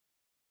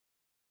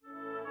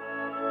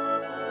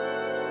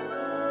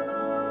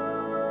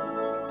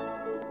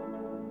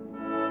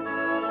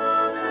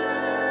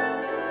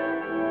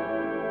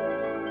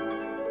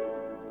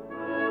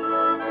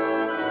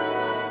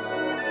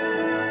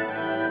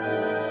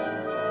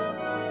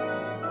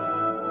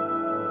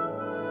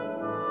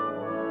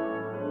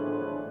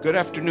Good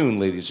afternoon,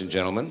 ladies and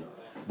gentlemen.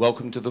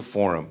 Welcome to the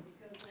forum.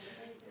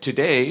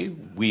 Today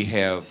we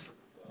have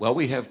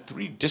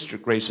three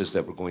district races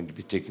that we're going to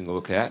be taking a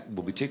look at.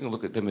 We'll be taking a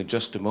look at them in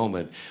just a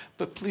moment.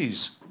 But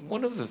please,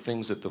 one of the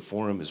things that the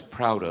forum is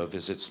proud of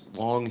is its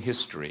long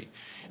history.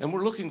 And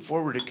we're looking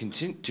forward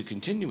to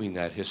continuing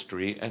that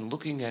history and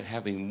looking at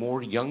having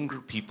more younger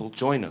people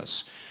join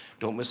us.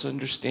 Don't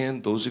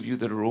misunderstand, those of you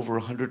that are over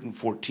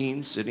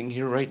 114 sitting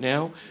here right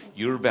now,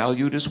 you're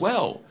valued as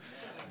well.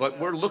 But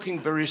we're looking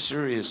very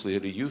seriously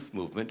at a youth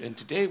movement, and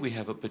today we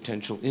have a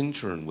potential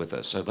intern with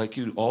us. I'd like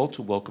you all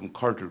to welcome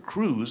Carter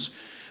Cruz,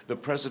 the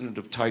president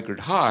of Tigard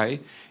High,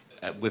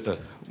 with a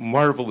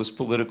marvelous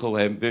political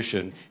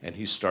ambition, and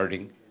he's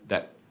starting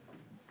that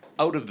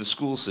out of the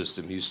school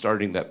system. He's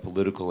starting that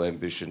political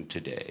ambition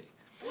today.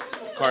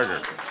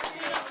 Carter.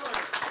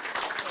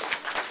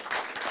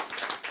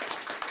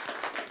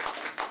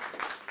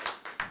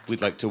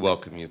 We'd like to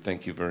welcome you.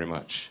 Thank you very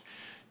much.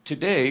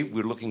 Today,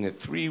 we're looking at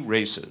three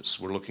races.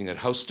 We're looking at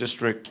House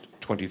District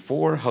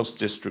 24, House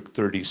District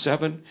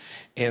 37,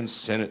 and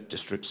Senate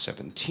District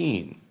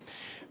 17.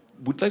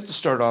 We'd like to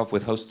start off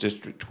with House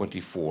District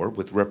 24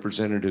 with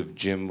Representative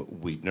Jim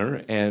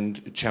Weidner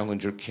and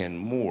Challenger Ken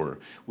Moore.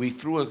 We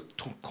threw a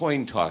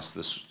coin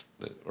toss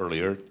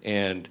earlier,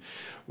 and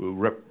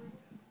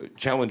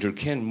Challenger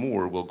Ken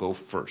Moore will go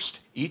first.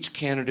 Each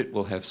candidate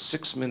will have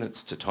 6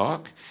 minutes to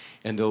talk,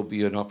 and there'll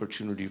be an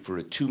opportunity for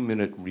a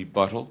 2-minute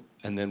rebuttal,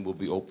 and then we'll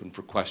be open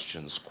for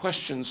questions.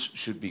 Questions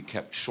should be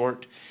kept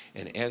short,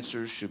 and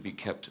answers should be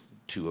kept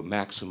to a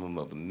maximum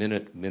of a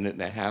minute, minute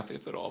and a half,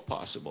 if at all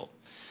possible.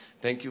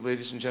 Thank you,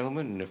 ladies and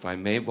gentlemen, and if I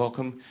may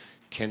welcome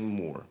Ken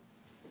Moore.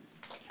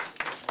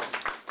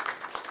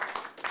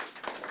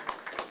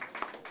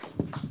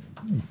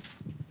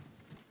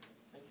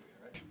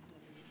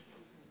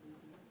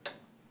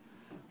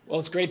 Well,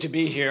 it's great to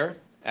be here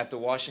at the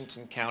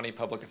Washington County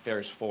Public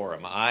Affairs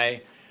Forum.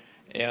 I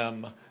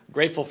am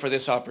grateful for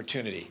this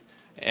opportunity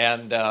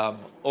and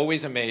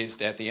always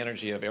amazed at the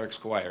energy of Eric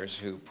Squires,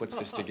 who puts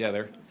this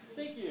together.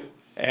 Thank you.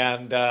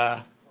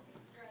 And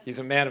he's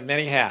a man of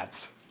many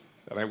hats,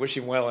 and I wish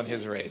him well in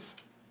his race.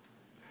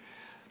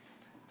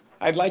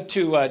 I'd like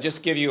to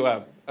just give you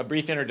a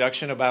brief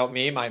introduction about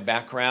me, my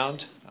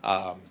background.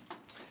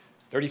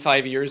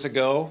 35 years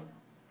ago,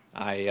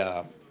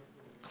 I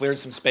cleared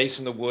some space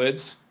in the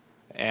woods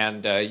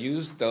and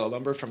used the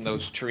lumber from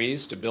those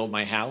trees to build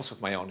my house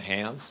with my own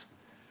hands.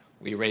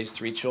 We raised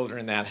 3 children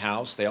in that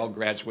house. They all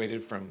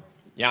graduated from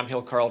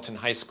Yamhill Carleton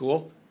High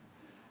School,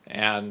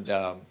 and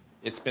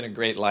it's been a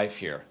great life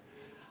here.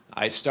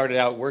 I started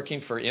out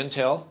working for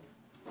Intel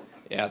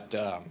at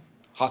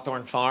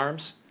Hawthorne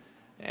Farms,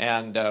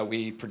 and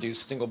we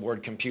produced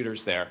single-board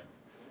computers there,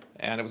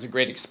 and it was a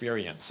great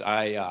experience.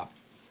 I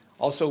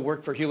also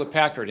worked for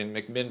Hewlett-Packard in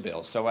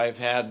McMinnville, so I've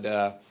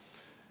had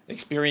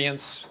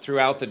experience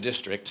throughout the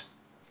district.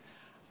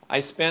 I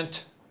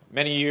spent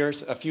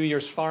a few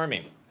years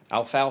farming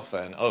alfalfa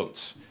and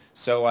oats.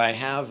 So I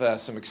have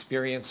some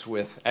experience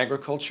with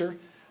agriculture.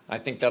 I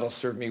think that'll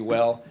serve me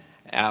well,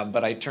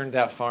 but I turned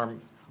that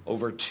farm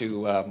over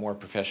to more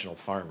professional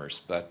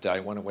farmers, but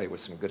I went away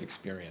with some good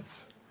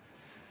experience.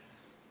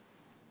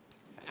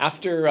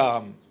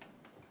 After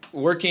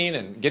working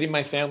and getting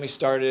my family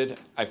started,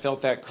 I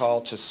felt that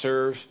call to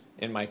serve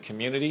in my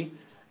community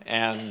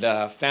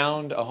and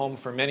found a home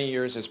for many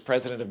years as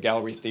president of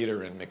Gallery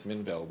Theater in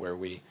McMinnville, where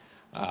we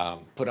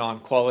put on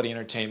quality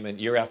entertainment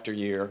year after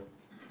year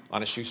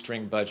on a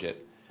shoestring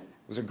budget.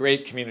 It was a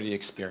great community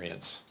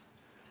experience.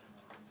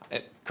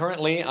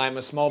 Currently, I'm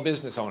a small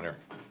business owner.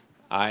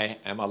 I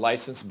am a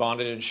licensed,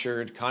 bonded,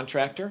 insured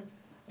contractor,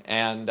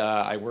 and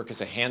I work as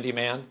a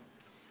handyman.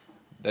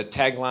 The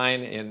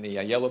tagline in the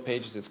Yellow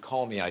Pages is,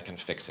 "Call me, I can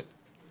fix it."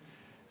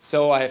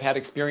 So I've had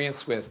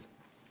experience with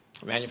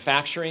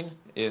manufacturing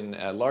in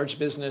large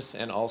business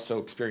and also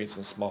experience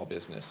in small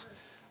business.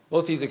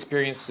 Both these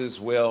experiences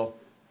will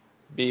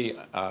be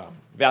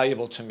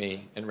valuable to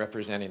me in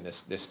representing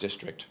this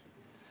district.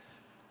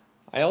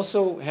 I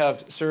also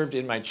have served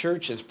in my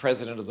church as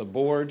president of the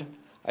board.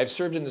 I've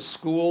served in the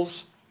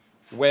schools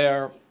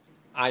where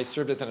I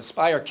served as an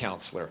Aspire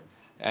counselor.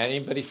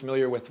 Anybody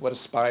familiar with what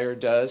Aspire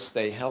does?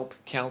 They help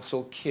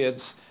counsel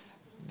kids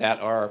that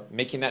are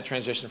making that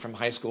transition from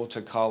high school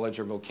to college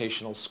or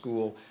vocational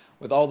school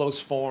with all those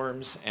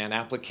forms and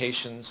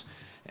applications,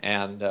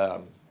 and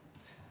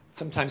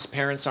sometimes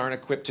parents aren't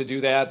equipped to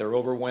do that. They're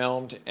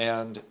overwhelmed,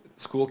 and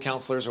school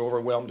counselors are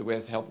overwhelmed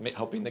with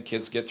helping the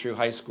kids get through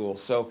high school.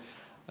 So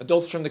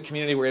adults from the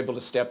community were able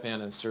to step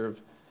in and serve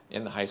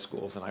in the high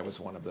schools, and I was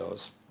one of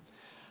those.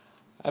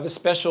 I have a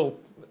special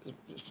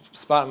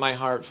spot in my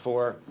heart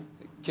for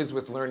kids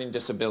with learning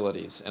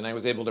disabilities, and I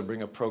was able to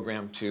bring a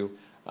program to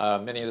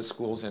many of the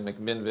schools in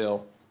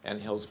McMinnville and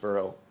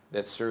Hillsborough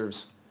that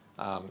serves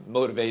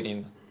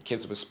motivating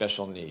kids with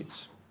special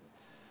needs.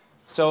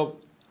 So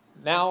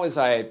now, as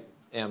I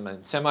am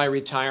in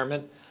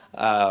semi-retirement,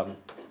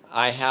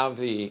 I have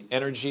the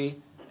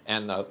energy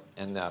and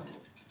the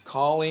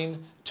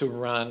calling to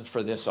run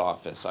for this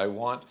office. I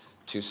want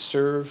to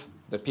serve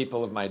the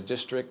people of my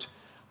district.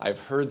 I've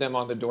heard them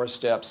on the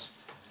doorsteps.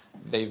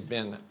 They've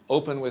been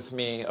open with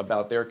me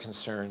about their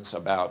concerns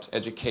about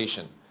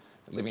education,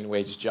 living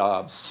wage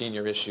jobs,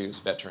 senior issues,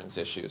 veterans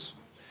issues.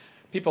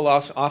 People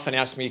often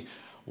ask me,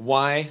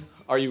 why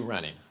are you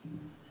running?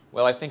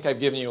 Well, I think I've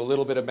given you a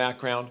little bit of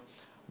background,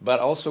 but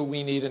also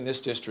we need in this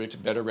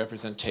district better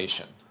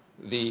representation.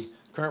 The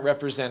current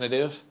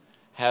representative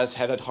has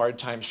had a hard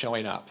time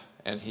showing up,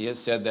 and he has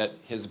said that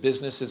his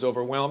business is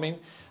overwhelming,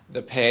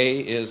 the pay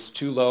is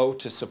too low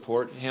to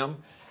support him,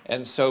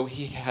 and so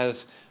he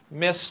has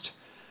missed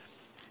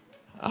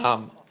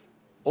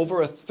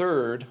over a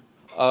third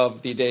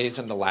of the days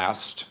in the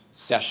last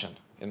session.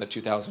 In the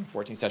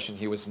 2014 session,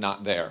 he was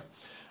not there,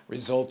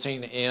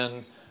 resulting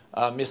in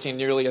missing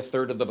nearly a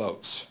third of the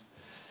votes.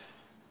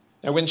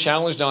 And when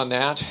challenged on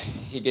that,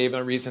 he gave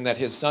a reason that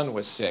his son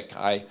was sick.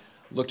 I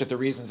looked at the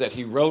reasons that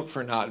he wrote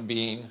for not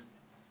being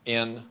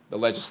in the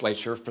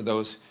legislature for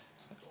those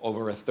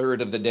over a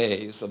third of the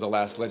days of the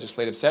last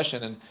legislative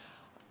session, and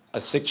a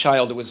sick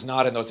child was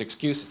not in those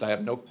excuses. I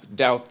have no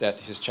doubt that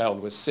his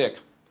child was sick,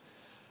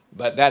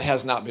 but that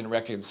has not been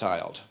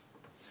reconciled.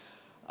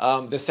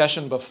 The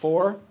session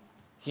before,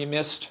 he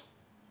missed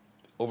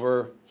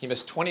almost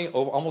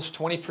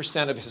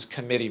 20% of his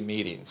committee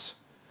meetings.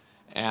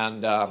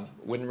 And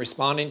when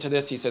responding to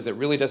this, he says, it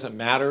really doesn't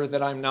matter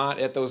that I'm not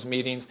at those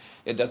meetings.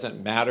 It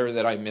doesn't matter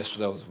that I missed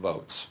those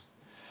votes.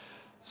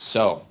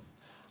 So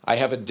I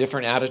have a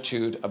different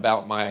attitude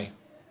about my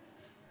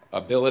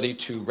ability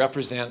to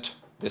represent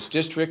this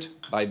district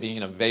by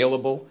being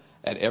available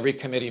at every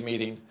committee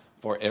meeting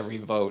for every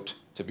vote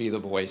to be the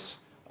voice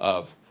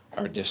of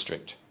our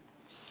district.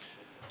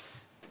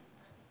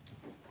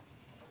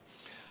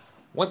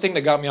 One thing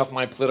that got me off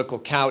my political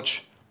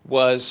couch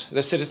was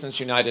the Citizens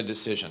United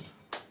decision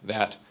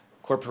that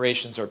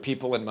corporations are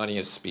people and money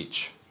is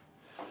speech.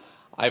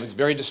 I was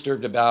very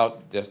disturbed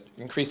about the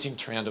increasing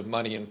trend of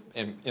money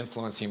in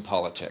influencing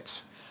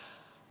politics.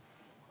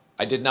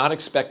 I did not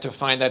expect to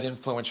find that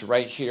influence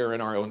right here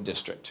in our own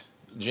district.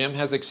 Jim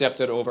has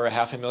accepted over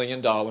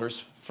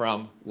 $500,000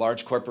 from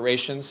large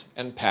corporations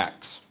and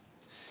PACs.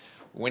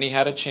 When he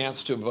had a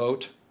chance to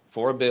vote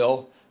for a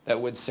bill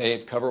that would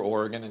save Cover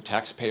Oregon and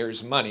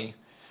taxpayers money,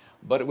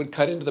 but it would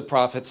cut into the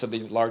profits of the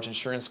large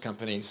insurance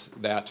companies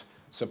that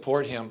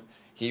support him,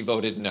 he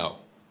voted no.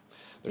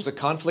 There's a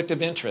conflict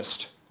of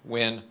interest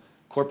when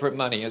corporate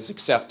money is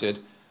accepted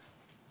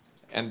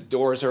and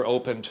doors are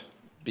opened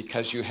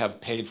because you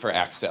have paid for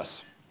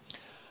access.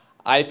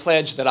 I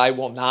pledge that I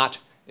will not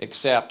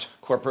accept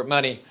corporate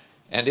money,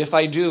 and if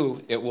I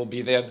do, it will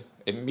be then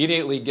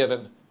immediately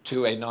given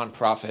to a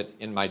nonprofit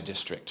in my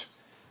district.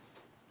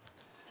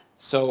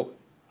 So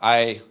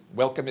I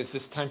welcome, is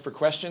this time for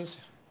questions?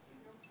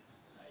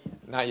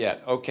 Not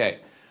yet, okay.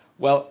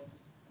 Well,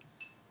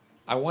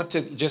 I want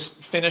to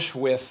just finish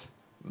with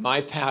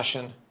my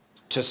passion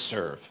to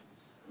serve.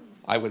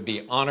 I would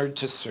be honored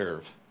to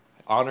serve,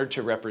 honored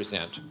to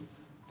represent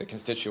the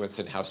constituents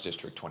in House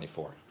District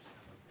 24.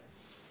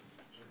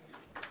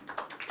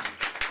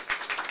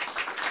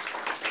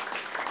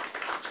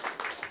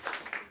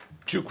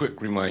 Two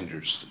quick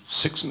reminders,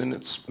 6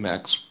 minutes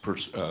max per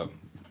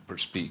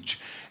speech,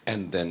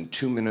 and then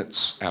 2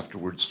 minutes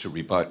afterwards to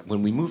rebut.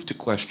 When we move to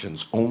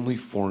questions, only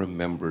forum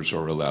members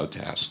are allowed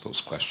to ask those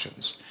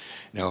questions.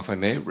 Now, if I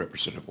may,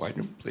 Representative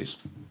Weidner, please.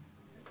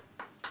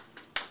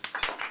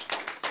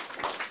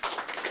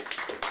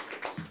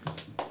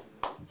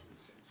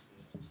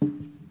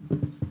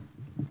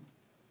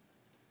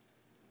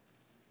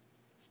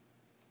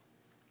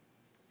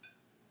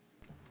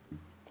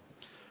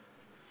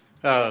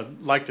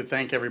 I'd like to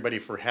thank everybody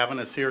for having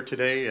us here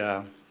today.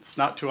 It's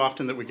not too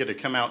often that we get to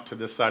come out to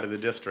this side of the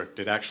district.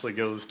 It actually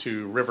goes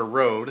to River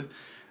Road.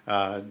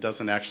 It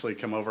doesn't actually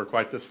come over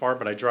quite this far,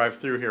 but I drive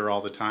through here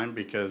all the time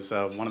because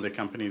one of the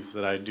companies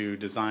that I do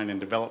design and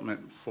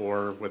development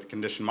for with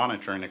condition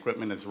monitoring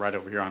equipment is right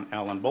over here on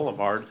Allen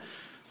Boulevard.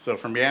 So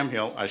from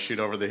Yamhill, I shoot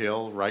over the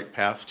hill right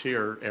past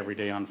here every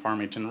day on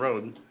Farmington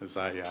Road as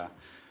I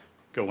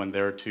go in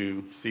there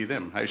to see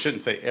them. I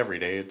shouldn't say every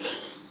day.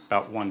 It's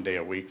about 1 day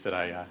a week that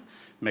I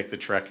make the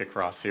trek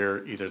across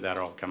here. Either that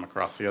or I'll come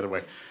across the other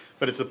way.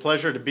 But it's a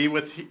pleasure to be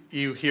with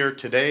you here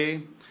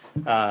today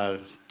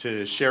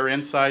to share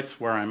insights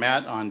where I'm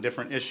at on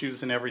different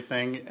issues and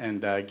everything,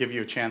 and give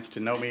you a chance to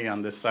know me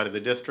on this side of the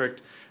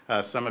district.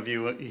 Some of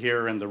you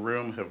here in the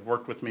room have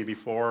worked with me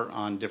before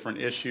on different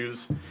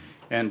issues,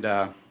 and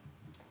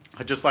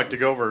I'd just like to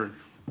go over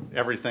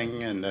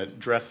everything and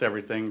address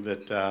everything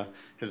that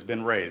has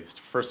been raised.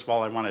 First of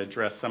all, I want to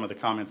address some of the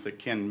comments that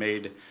Ken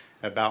made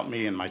about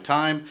me and my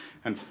time.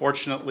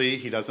 Unfortunately,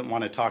 he doesn't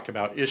want to talk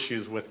about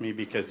issues with me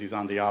because he's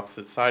on the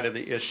opposite side of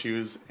the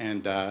issues,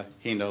 and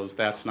he knows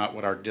that's not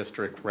what our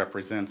district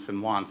represents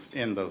and wants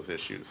in those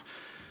issues.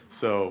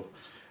 So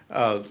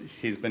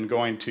he's been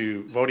going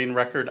to voting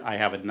record. I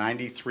have a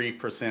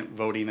 93%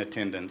 voting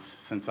attendance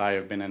since I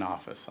have been in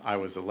office. I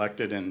was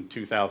elected in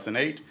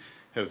 2008,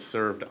 have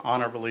served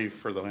honorably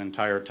for the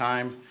entire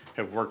time,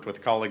 have worked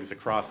with colleagues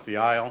across the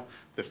aisle.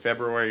 The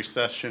February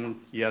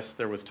session, yes,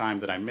 there was time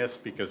that I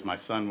missed because my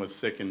son was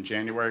sick in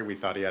January. We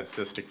thought he had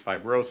cystic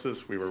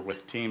fibrosis. We were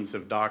with teams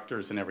of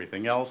doctors and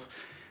everything else.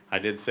 I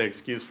did say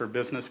excuse for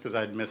business because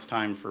I'd missed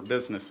time for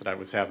business that I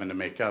was having to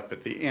make up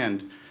at the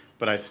end,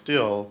 but I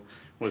still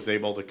was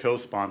able to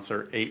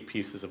co-sponsor 8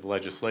 pieces of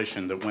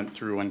legislation that went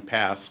through and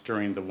passed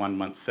during the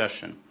 1-month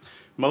session.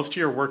 Most of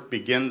your work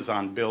begins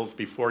on bills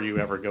before you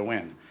ever go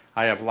in.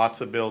 I have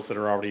lots of bills that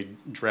are already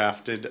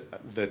drafted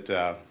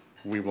that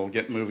we will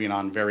get moving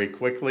on very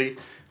quickly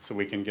so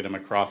we can get them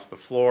across the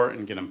floor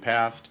and get them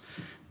passed.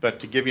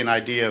 But to give you an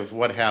idea of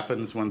what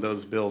happens when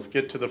those bills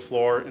get to the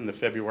floor in the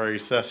February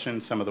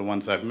session, some of the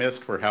ones I've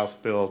missed were House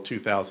Bill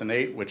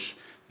 2008, which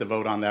the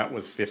vote on that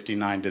was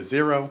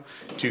 59-0,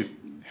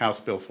 House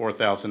Bill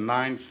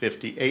 4009,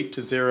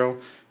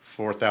 58-0,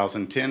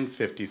 4010,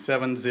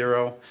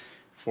 57-0,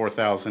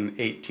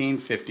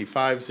 4018,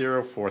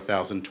 55-0,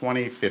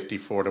 4020,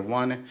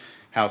 54-1,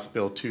 House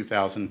Bill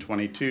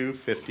 2022,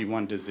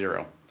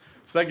 51-0.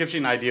 So that gives you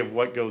an idea of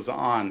what goes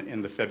on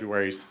in the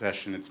February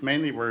session. It's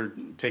mainly we're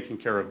taking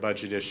care of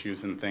budget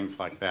issues and things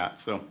like that.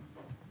 So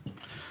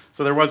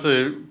there was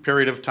a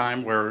period of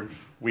time where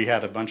we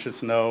had a bunch of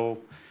snow.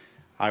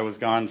 I was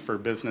gone for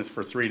business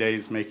for 3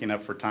 days, making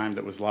up for time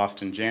that was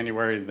lost in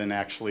January. Then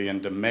actually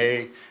into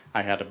May,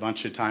 I had a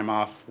bunch of time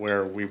off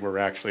where we were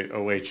actually at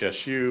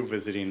OHSU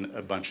visiting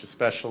a bunch of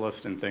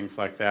specialists and things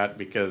like that,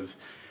 because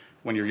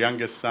when your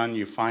youngest son,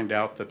 you find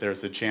out that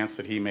there's a chance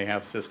that he may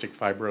have cystic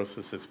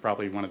fibrosis. It's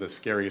probably one of the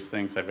scariest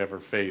things I've ever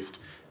faced,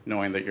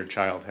 knowing that your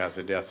child has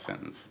a death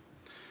sentence.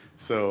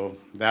 So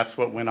that's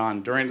what went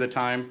on during the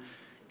time.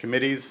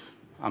 Committees,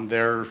 I'm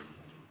there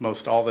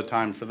most all the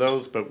time for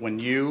those, but when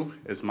you,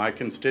 as my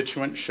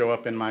constituent, show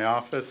up in my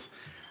office,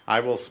 I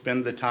will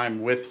spend the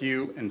time with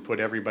you and put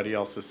everybody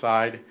else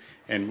aside,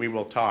 and we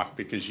will talk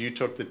because you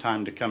took the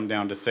time to come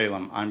down to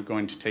Salem. I'm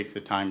going to take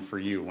the time for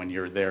you when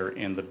you're there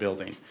in the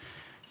building.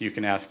 You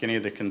can ask any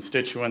of the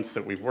constituents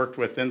that we've worked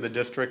with in the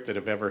district that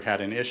have ever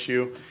had an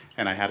issue,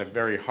 and I had a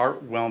very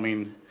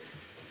heartwarming,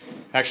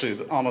 actually it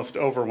was almost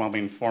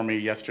overwhelming for me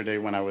yesterday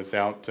when I was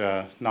out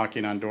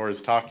knocking on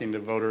doors, talking to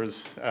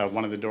voters.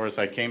 One of the doors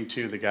I came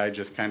to, the guy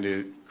just kind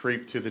of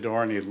creeped through the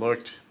door and he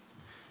looked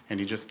and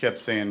he just kept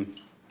saying,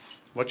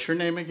 "What's your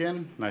name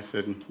again?" And I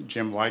said,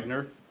 "Jim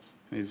Weidner."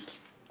 And he's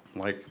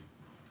like,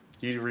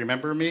 "You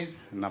remember me?"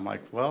 And I'm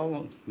like,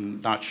 "Well,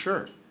 not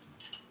sure."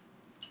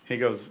 He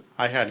goes,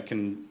 "I had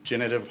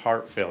congenital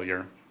heart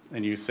failure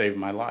and you saved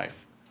my life."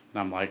 And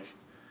I'm like,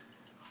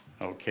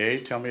 "Okay,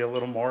 tell me a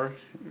little more.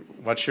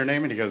 What's your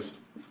name?" And he goes,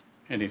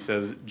 and he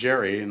says,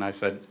 "Jerry." And I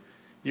said,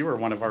 "You were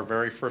one of our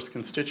very first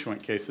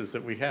constituent cases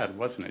that we had,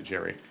 wasn't it,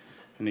 Jerry?"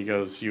 And he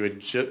goes,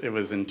 "It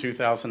was in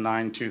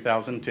 2009,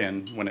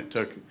 2010 when it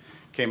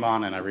came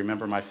on, and I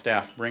remember my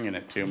staff bringing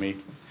it to me.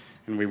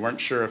 And we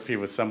weren't sure if he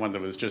was someone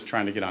that was just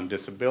trying to get on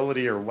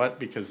disability or what,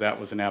 because that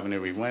was an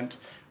avenue we went.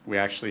 We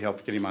actually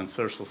helped get him on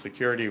Social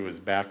Security. He was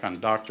back on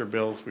doctor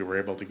bills. We were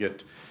able to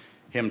get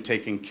him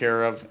taken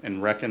care of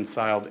and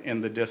reconciled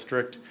in the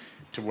district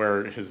to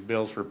where his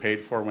bills were paid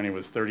for when he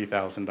was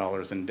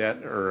 $30,000 in debt,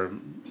 or a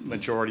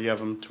majority of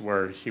them, to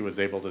where he was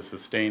able to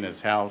sustain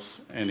his house,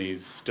 and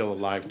he's still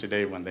alive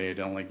today when they had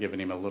only given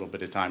him a little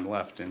bit of time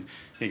left. And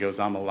he goes,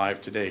 "I'm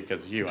alive today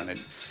because of you." And it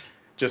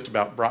just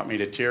about brought me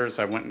to tears.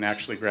 I went and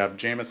actually grabbed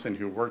Jameson,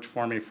 who worked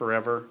for me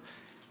forever,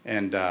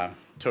 and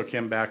took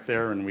him back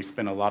there, and we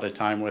spent a lot of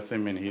time with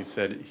him, and he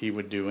said he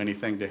would do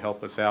anything to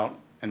help us out.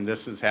 And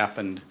this has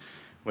happened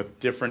with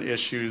different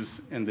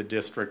issues in the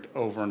district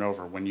over and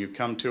over. When you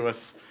come to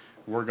us,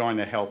 we're going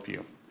to help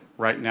you.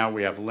 Right now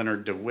we have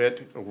Leonard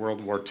DeWitt, a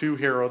World War II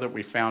hero that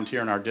we found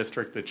here in our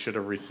district that should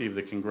have received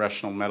the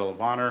Congressional Medal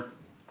of Honor.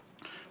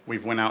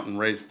 We've went out and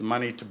raised the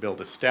money to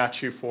build a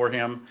statue for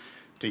him,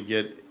 to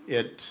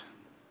get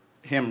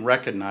him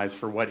recognized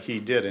for what he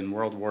did in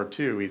World War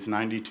II. He's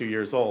 92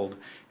 years old,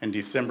 and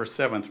December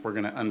 7th we're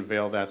going to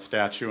unveil that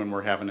statue, and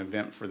we're having an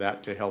event for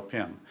that to help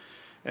him.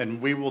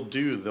 And we will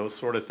do those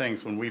sort of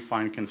things when we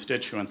find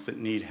constituents that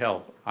need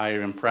help. I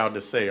am proud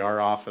to say our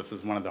office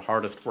is one of the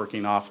hardest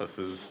working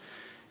offices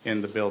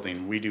in the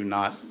building. We do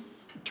not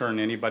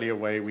turn anybody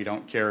away. We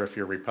don't care if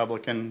you're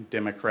Republican,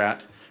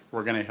 Democrat,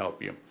 we're going to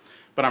help you.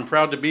 But I'm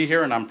proud to be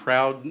here, and I'm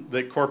proud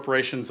that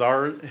corporations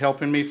are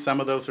helping me.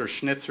 Some of those are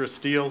Schnitzer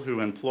Steel,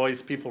 who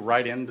employs people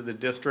right into the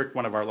district,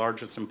 one of our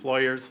largest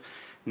employers,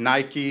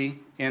 Nike,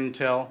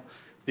 Intel.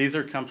 These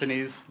are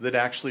companies that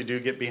actually do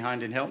get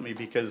behind and help me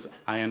because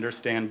I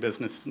understand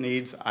business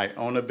needs. I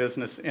own a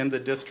business in the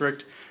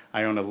district.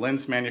 I own a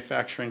lens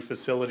manufacturing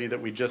facility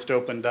that we just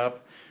opened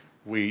up.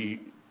 We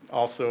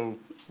also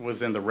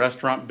was in the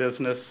restaurant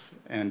business,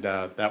 and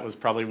that was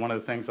probably one of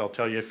the things I'll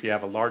tell you. If you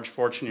have a large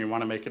fortune, you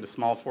want to make it a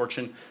small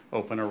fortune,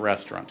 open a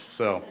restaurant.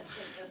 So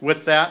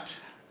with that,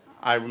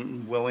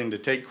 I'm willing to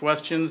take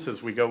questions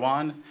as we go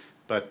on,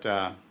 but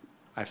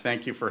I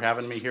thank you for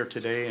having me here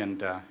today,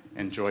 and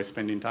enjoy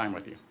spending time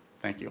with you.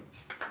 Thank you.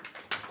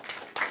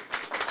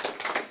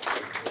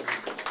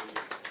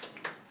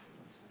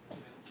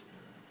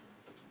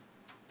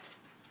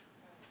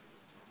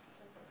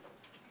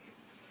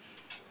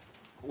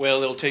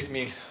 Well, it'll take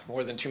me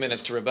more than 2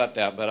 minutes to rebut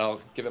that, but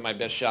I'll give it my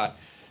best shot.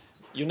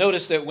 You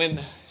notice that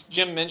when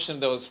Jim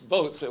mentioned those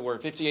votes that were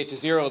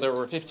 58-0, there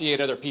were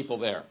 58 other people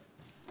there.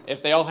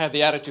 If they all had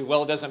the attitude,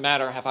 well, it doesn't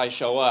matter if I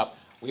show up,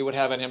 we would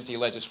have an empty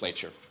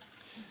legislature.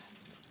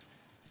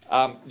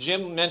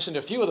 Jim mentioned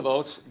a few of the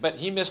votes, but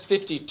he missed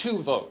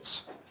 52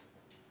 votes.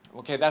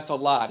 Okay, that's a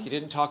lot. He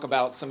didn't talk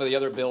about some of the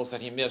other bills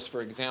that he missed,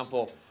 for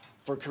example,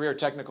 for career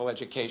technical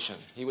education.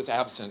 He was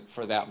absent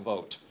for that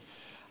vote.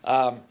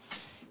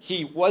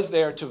 He was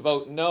there to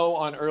vote no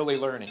on early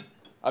learning,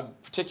 a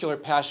particular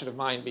passion of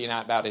mine being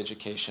about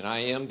education. I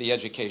am the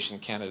education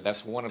candidate.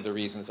 That's one of the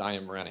reasons I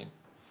am running.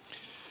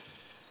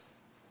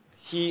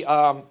 He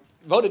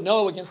voted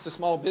no against the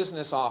small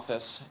business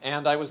office,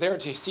 and I was there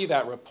to see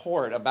that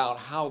report about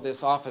how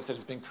this office that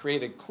has been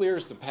created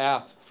clears the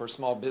path for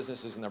small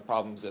businesses and the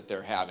problems that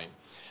they're having.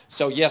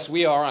 So yes,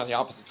 we are on the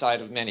opposite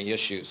side of many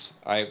issues.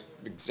 I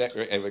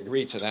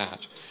agree to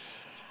that.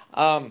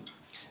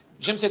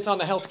 Jim sits on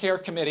the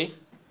healthcare committee.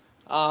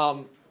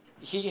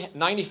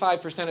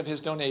 95% of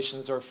his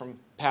donations are from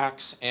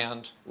PACs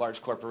and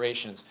large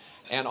corporations.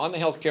 And on the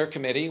healthcare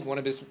committee, one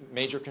of his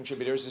major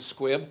contributors is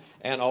Squibb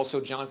and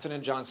also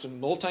Johnson & Johnson,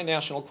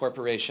 multinational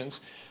corporations,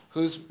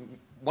 whose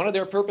one of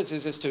their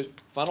purposes is to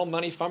funnel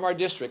money from our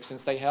district,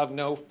 since they have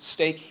no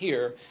stake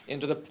here,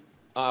 into the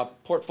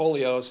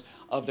portfolios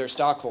of their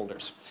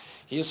stockholders.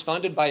 He is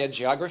funded by a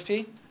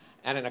geography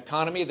and an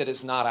economy that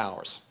is not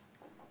ours.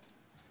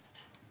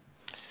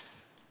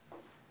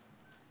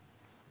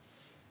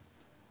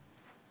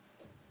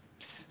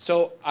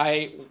 So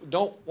I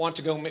don't want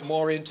to go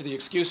more into the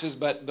excuses,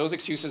 but those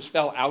excuses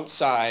fell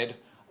outside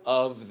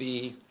of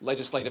the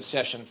legislative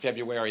session,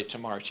 February to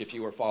March, if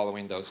you were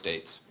following those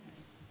dates.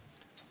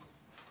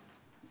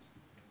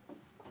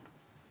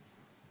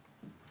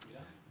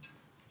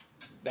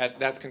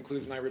 That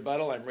concludes my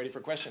rebuttal. I'm ready for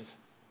questions.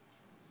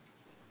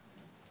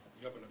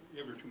 You have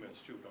your 2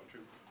 minutes too, don't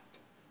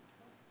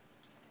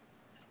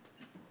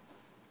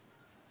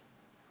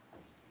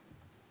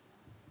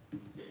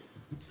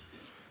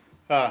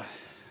you?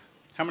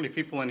 How many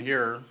people in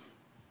here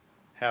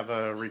have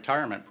a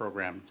retirement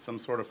program, some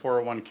sort of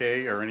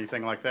 401k or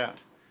anything like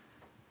that?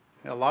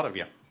 A lot of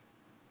you.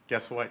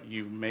 Guess what?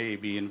 You may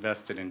be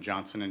invested in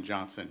Johnson &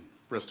 Johnson,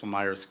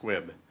 Bristol-Myers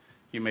Squibb.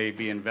 You may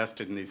be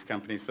invested in these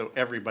companies, so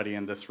everybody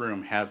in this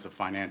room has a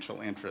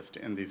financial interest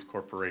in these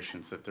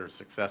corporations that they're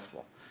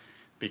successful,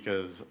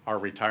 because our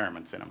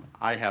retirement's in them.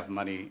 I have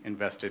money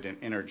invested in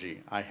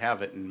energy. I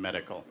have it in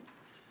medical.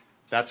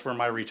 That's where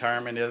my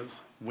retirement is.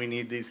 We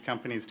need these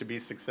companies to be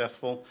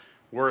successful.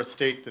 We're a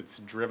state that's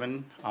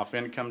driven off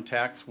income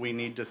tax. We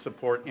need to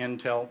support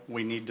Intel.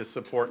 We need to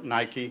support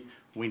Nike.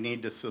 We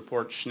need to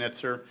support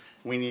Schnitzer.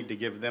 We need to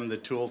give them the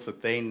tools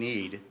that they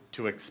need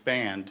to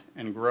expand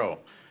and grow.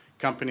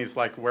 Companies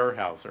like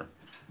Weyerhaeuser,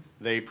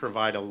 they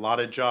provide a lot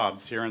of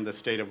jobs here in the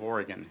state of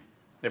Oregon.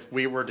 If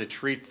we were to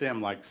treat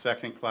them like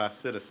second-class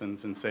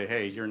citizens and say,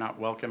 hey, you're not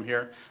welcome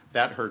here,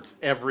 that hurts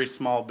every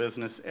small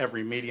business,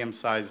 every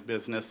medium-sized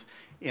business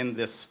in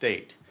this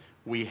state.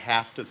 We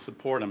have to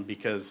support them,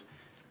 because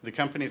the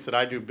companies that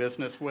I do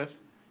business with,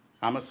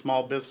 I'm a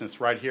small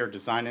business right here,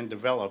 design and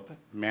develop,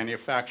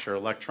 manufacture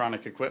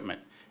electronic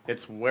equipment.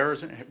 It's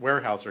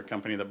Weyerhaeuser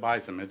company that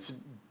buys them. It's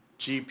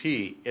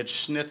GP, it's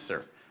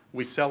Schnitzer.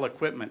 We sell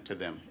equipment to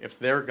them. If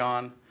they're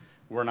gone,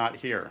 we're not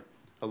here.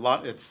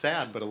 It's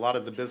sad, but a lot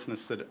of the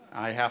business that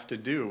I have to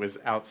do is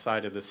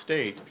outside of the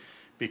state,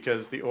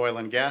 because the oil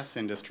and gas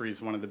industry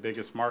is one of the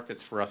biggest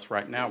markets for us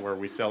right now, where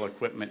we sell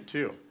equipment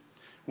too.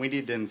 We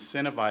need to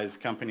incentivize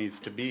companies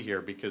to be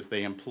here, because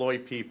they employ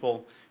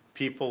people.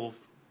 People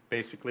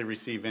basically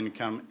receive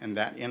income, and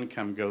that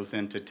income goes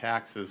into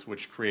taxes,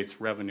 which creates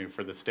revenue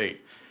for the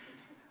state.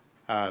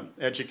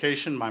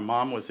 Education, my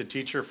mom was a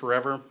teacher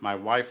forever. My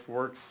wife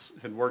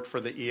had worked for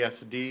the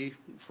ESD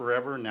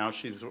forever. Now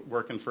she's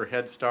working for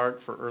Head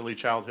Start for early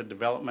childhood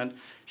development.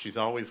 She's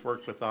always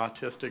worked with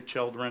autistic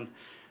children.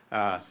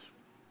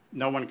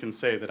 No one can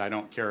say that I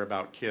don't care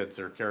about kids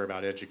or care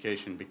about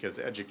education, because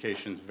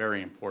education is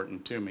very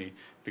important to me,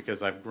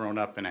 because I've grown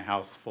up in a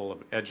house full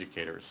of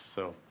educators.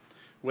 So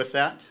with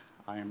that,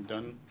 I am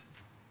done.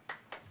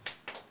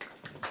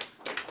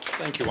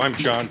 Thank you. I'm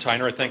John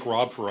Tyner. I thank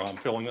Rob for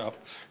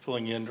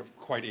filling in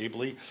quite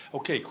ably.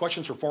 Okay,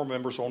 questions for four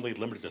members only,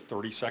 limited to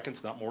 30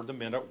 seconds, not more than a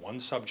minute, one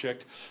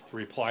subject. The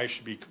reply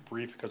should be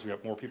brief, because we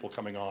have more people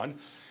coming on.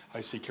 I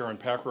see Karen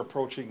Packer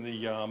approaching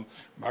the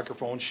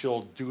microphone.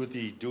 She'll do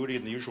the duty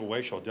in the usual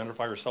way. She'll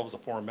identify herself as a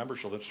forum member.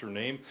 She'll list her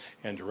name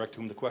and direct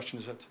whom the question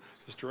is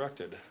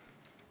directed.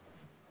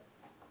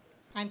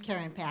 I'm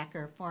Karen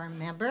Packer, forum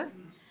member.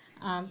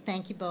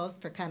 Thank you both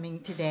for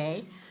coming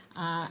today.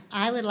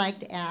 I would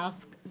like to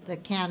ask the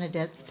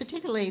candidates,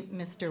 particularly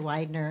Mr.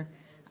 Weidner,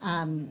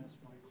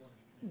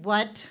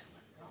 what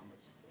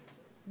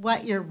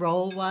your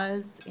role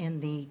was in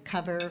the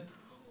Cover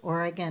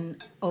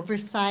Oregon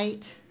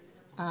oversight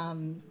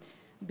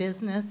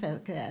business,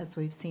 as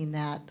we've seen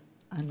that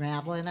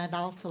unravel. And I'd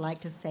also like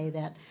to say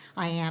that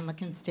I am a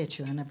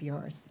constituent of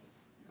yours.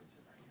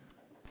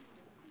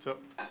 So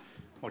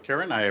Well,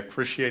 Karen, I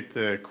appreciate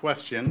the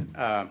question.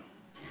 I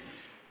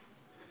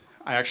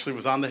actually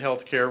was on the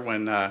healthcare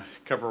when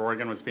Cover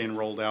Oregon was being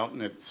rolled out,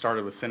 and it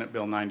started with Senate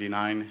Bill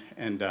 99,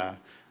 and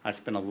I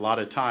spent a lot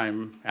of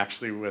time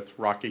actually with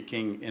Rocky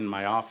King in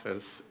my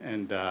office,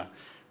 and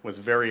was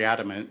very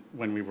adamant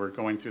when we were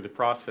going through the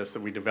process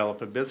that we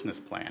develop a business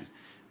plan,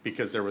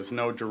 because there was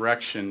no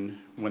direction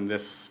when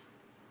this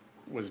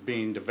was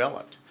being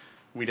developed.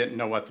 We didn't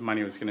know what the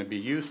money was going to be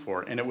used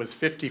for, and it was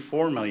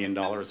 $54 million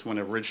when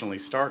it originally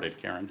started,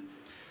 Karen.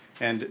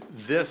 And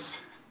this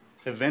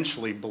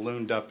eventually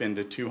ballooned up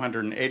into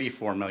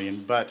 $284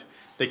 million, but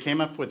they came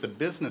up with a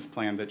business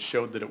plan that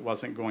showed that it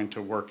wasn't going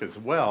to work as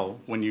well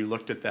when you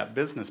looked at that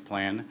business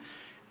plan.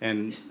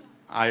 And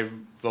I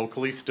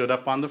vocally stood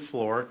up on the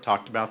floor,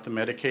 talked about the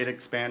Medicaid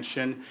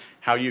expansion,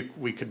 how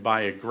we could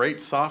buy a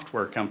great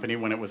software company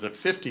when it was at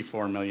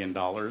 $54 million,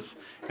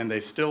 and they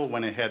still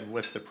went ahead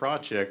with the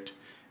project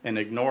and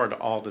ignored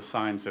all the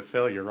signs of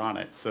failure on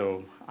it.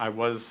 So I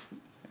was,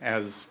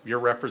 as your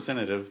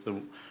representative,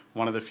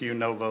 one of the few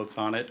no votes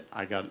on it.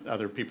 I got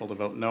other people to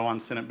vote no on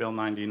Senate Bill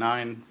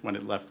 99 when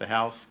it left the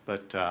House,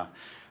 but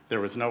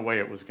there was no way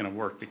it was going to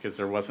work because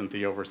there wasn't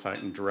the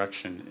oversight and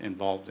direction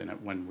involved in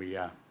it when we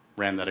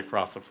ran that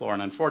across the floor.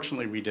 And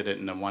unfortunately, we did it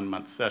in a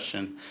 1-month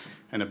session,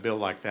 and a bill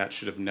like that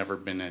should have never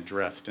been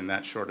addressed in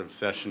that short of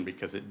session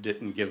because it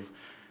didn't give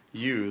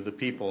you, the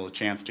people, a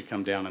chance to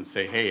come down and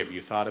say, hey, have you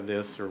thought of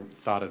this or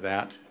thought of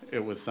that? It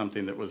was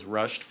something that was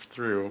rushed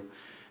through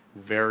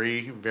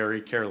very, very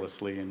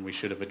carelessly, and we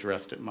should have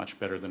addressed it much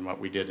better than what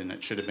we did, and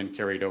it should have been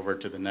carried over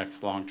to the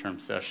next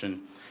long-term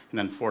session. And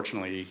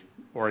unfortunately,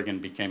 Oregon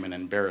became an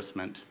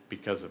embarrassment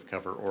because of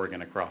Cover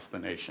Oregon across the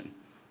nation.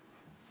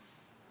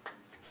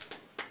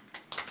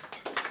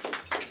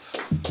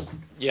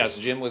 Yes,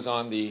 Jim was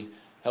on the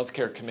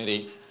healthcare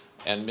committee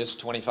and missed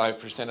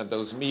 25% of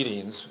those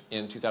meetings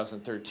in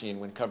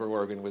 2013 when Cover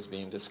Oregon was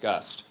being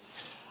discussed.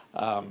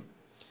 I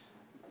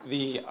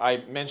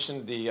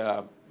mentioned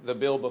the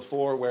bill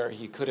before where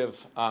he could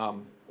have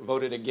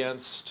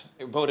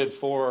voted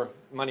for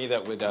money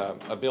that would,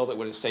 a bill that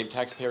would have saved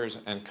taxpayers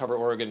and Cover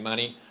Oregon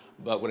money,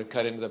 but would have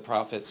cut into the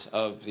profits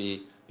of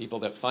the people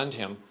that fund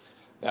him.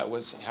 That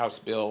was House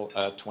Bill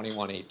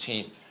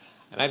 2118.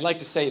 And I'd like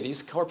to say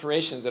these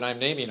corporations that I'm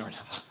naming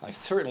I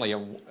certainly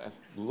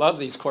love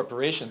these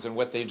corporations and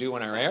what they do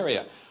in our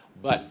area,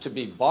 but to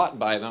be bought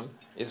by them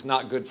is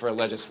not good for a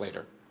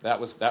legislator.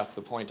 That's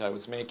the point I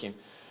was making.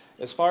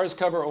 As far as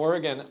Cover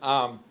Oregon,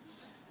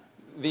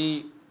 Jim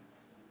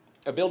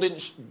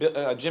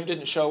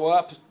didn't show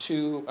up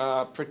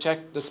to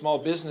protect the small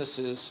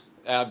businesses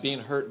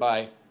being hurt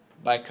by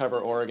Cover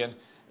Oregon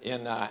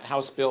in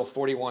House Bill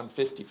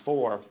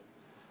 4154.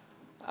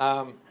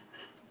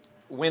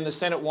 When the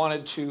Senate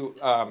wanted to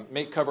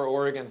make Cover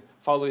Oregon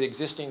follow the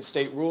existing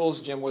state rules,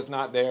 Jim was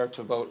not there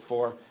to vote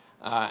for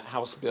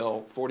House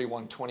Bill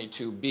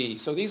 4122B.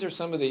 So these are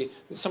some of the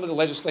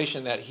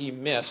legislation that he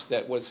missed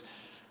that was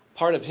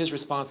part of his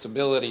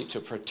responsibility to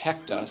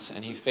protect us,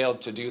 and he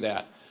failed to do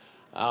that.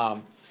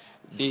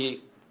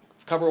 The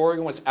Cover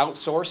Oregon was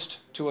outsourced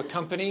to a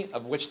company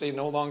of which they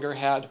no longer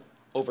had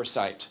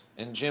oversight,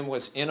 and Jim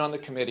was in on the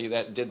committee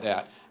that did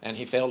that, and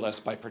he failed us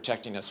by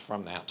protecting us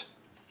from that.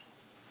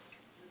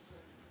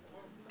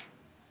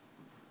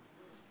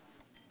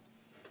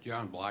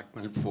 John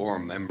Blackman,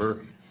 forum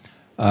member.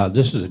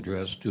 This is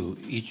addressed to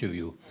each of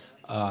you.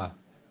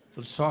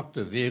 Let's talk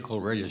the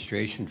vehicle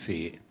registration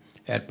fee.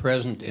 At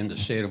present, in the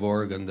state of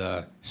Oregon,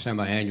 the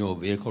semi-annual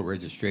vehicle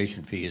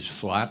registration fee is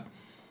flat.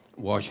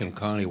 Washington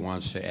County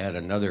wants to add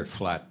another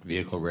flat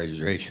vehicle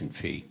registration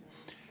fee.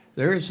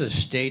 There is a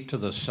state to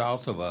the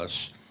south of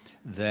us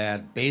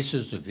that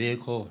bases the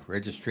vehicle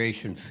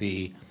registration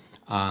fee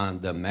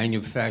on the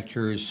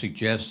manufacturer's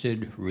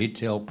suggested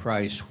retail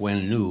price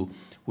when new,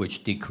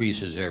 which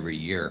decreases every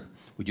year.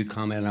 Would you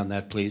comment on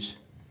that, please?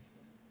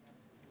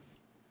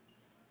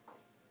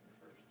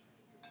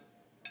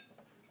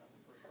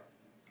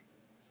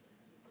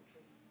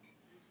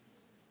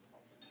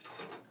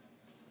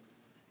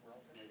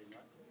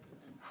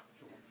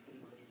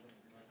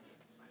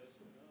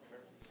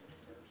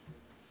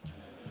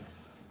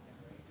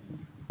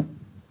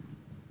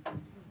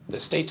 The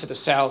state to the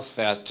south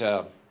that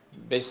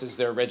bases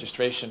their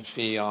registration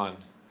fee on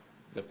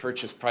the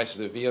purchase price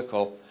of the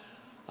vehicle,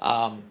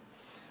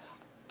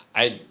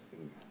 I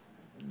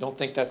don't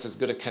think that's as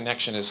good a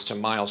connection as to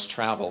miles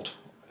traveled,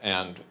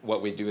 and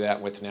what we do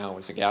that with now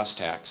is a gas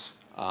tax.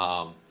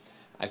 I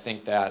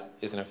think that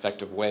is an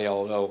effective way,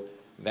 although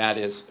that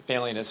is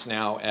failing us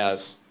now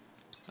as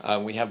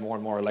we have more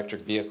and more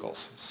electric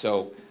vehicles.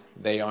 So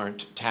they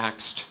aren't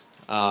taxed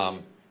by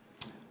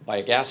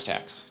a gas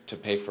tax to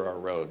pay for our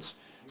roads.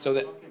 So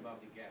that, I'm talking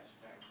about the gas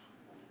tax.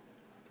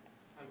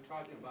 I'm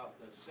talking about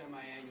the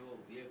semi-annual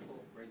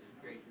vehicle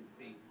registration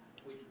fee,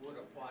 which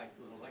would apply to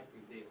an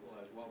electric vehicle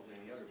as well as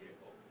any other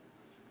vehicle.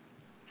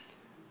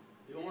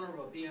 The owner of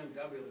a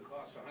BMW that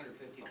costs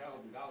 $150,000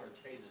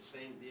 pays the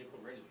same vehicle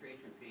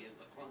registration fee as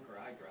the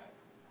clunker I drive.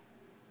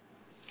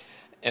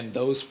 and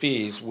those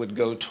fees would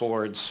go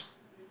towards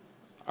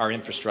our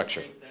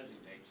infrastructure. State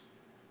designates.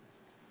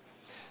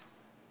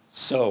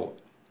 So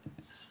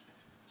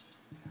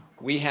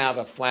we have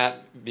a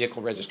flat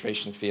vehicle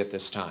registration fee at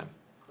this time.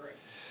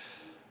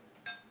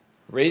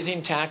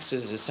 Raising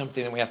taxes is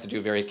something that we have to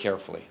do very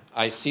carefully.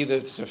 I see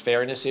that there's a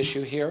fairness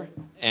issue here,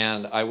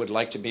 and I would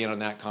like to be in on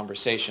that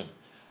conversation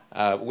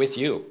with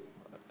you.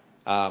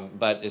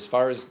 But as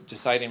far as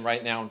deciding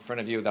right now in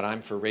front of you that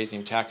I'm for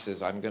raising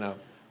taxes, I'm going to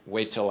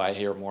wait till I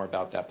hear more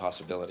about that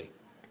possibility.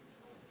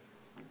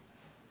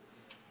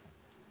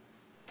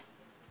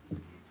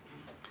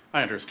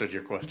 I understood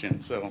your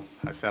question, so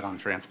I sat on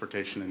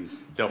transportation and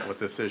dealt with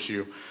this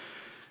issue.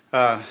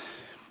 And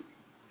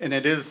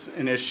it is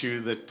an issue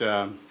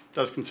that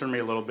does concern me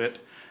a little bit.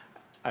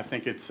 I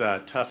think it's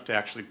tough to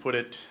actually put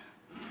it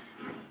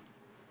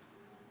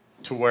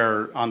to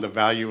where on the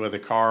value of the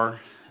car,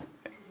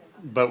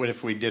 but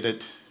if we did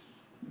it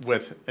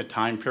with a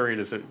time period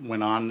as it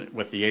went on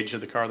with the age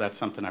of the car, that's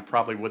something I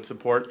probably would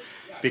support,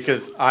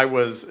 because I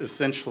was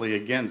essentially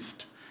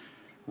against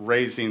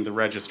raising the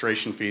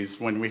registration fees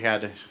when we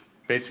had,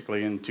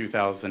 basically in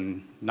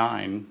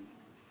 2009,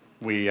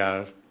 we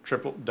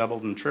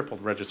doubled and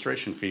tripled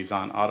registration fees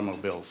on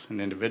automobiles and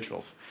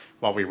individuals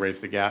while we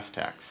raised the gas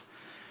tax.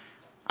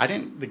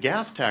 The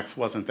gas tax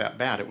wasn't that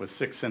bad, it was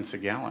 6 cents a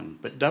gallon,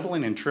 but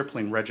doubling and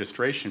tripling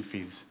registration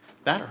fees,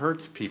 that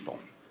hurts people.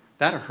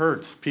 That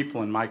hurts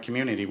people in my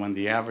community when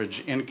the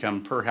average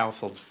income per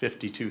household is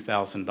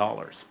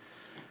 $52,000.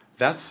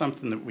 That's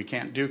something that we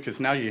can't do,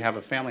 because now you have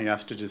a family that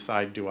has to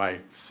decide, do I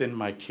send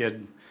my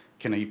kid,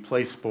 can he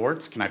play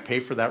sports? Can I pay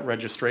for that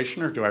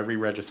registration, or do I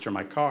re-register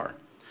my car?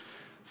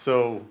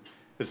 So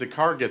as the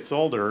car gets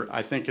older,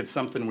 I think it's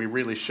something we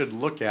really should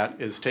look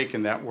at, is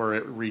taking that where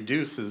it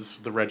reduces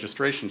the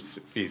registration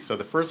fees. So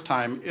the first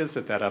time is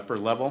at that upper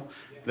level,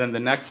 then the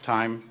next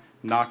time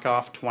knock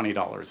off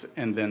 $20,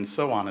 and then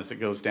so on as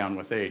it goes down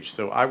with age.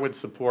 So I would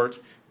support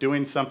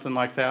doing something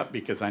like that,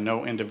 because I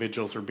know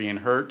individuals are being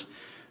hurt.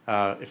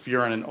 If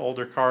you're in an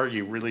older car,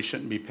 you really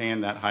shouldn't be paying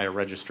that higher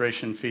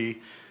registration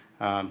fee,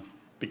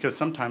 because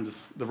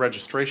sometimes the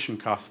registration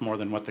costs more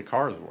than what the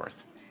car is worth.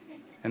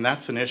 And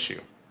that's an issue.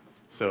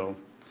 So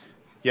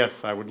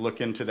yes, I would look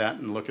into that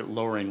and look at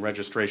lowering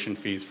registration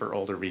fees for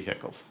older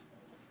vehicles.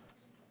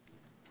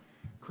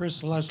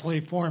 Chris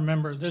Leslie, forum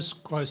member, this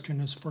question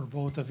is for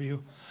both of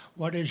you.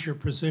 What is your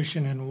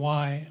position and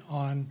why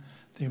on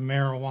the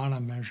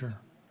marijuana measure?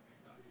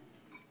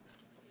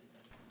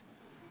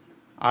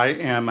 I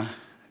am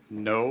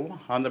no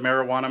on the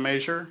marijuana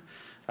measure.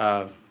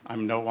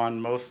 I'm no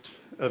on most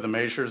of the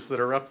measures that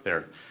are up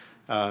there.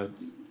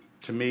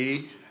 To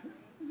me,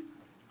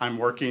 I'm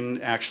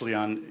working actually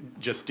on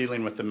just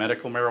dealing with the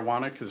medical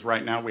marijuana, because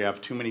right now we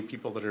have too many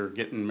people that are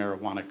getting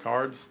marijuana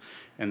cards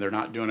and they're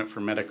not doing it for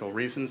medical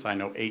reasons. I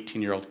know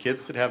 18-year-old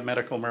kids that have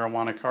medical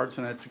marijuana cards,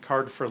 and it's a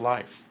card for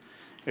life.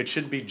 It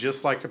should be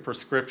just like a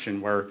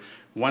prescription, where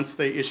once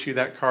they issue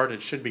that card,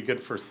 it should be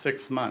good for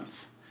 6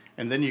 months.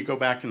 And then you go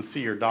back and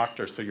see your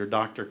doctor, so your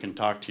doctor can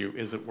talk to you,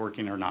 is it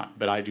working or not?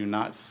 But I do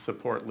not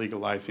support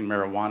legalizing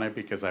marijuana,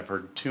 because I've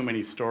heard too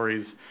many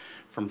stories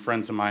from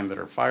friends of mine that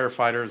are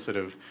firefighters that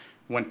have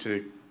went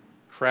to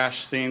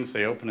crash scenes.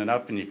 They open it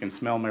up and you can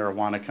smell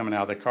marijuana coming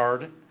out of the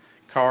car.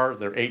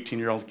 They're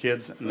 18-year-old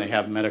kids and they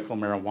have medical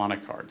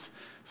marijuana cards.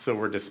 So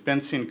we're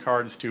dispensing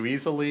cards too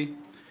easily.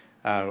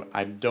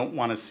 I don't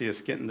want to see us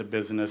get in the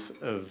business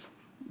of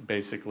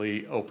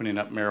basically opening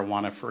up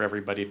marijuana for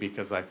everybody,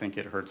 because I think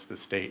it hurts the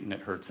state and it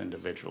hurts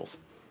individuals.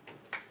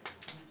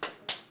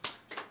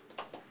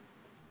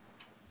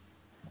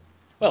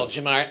 Well,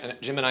 Jim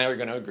and I are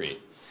going to agree.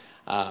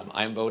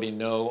 I'm voting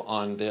no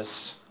on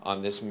this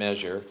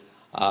measure.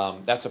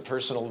 That's a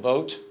personal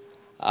vote.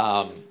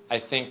 I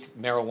think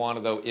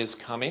marijuana, though, is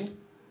coming,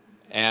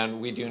 and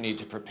we do need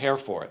to prepare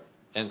for it.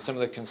 And some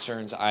of the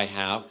concerns I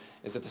have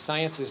is that the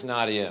science is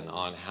not in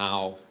on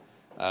how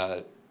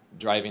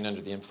driving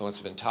under the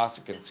influence of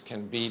intoxicants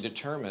can be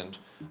determined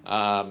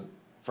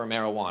for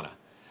marijuana.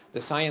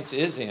 The science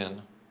is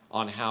in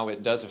on how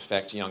it does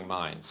affect young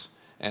minds,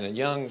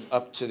 and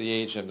up to the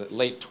age of the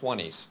late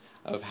 20s,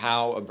 of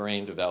how a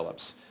brain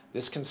develops.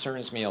 This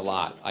concerns me a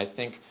lot. I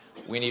think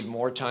we need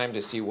more time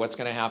to see what's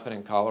going to happen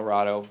in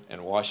Colorado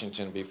and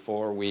Washington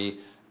before we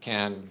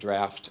can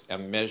draft a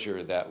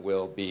measure that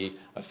will be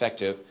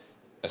effective,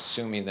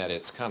 assuming that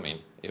it's coming.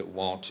 It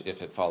won't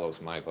if it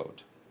follows my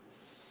vote.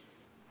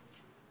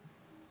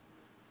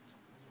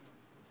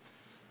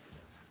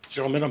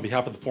 Gentlemen, on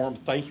behalf of the forum,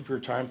 thank you for your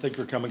time. Thank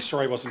you for coming.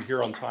 Sorry I wasn't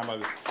here on time. I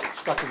was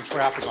stuck in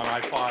traffic on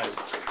I-5.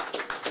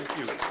 Thank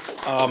you.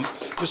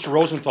 Mr.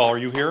 Rosenthal, are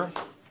you here?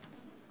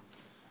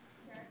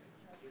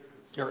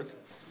 Gerritt.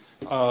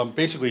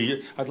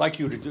 Basically, I'd like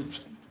you to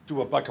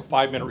do like a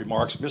 5-minute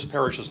remarks. Ms.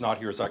 Parrish is not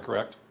here, is that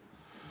correct?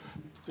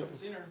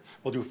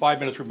 We'll do 5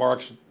 minutes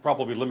remarks,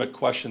 probably limit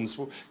questions,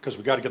 because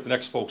we got to get the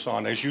next folks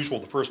on. As usual,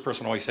 the first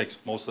person always takes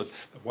most of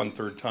the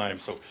 1/3 time.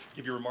 So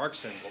give your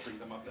remarks and we'll bring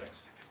them up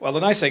next. Well, the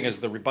nice thing is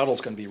the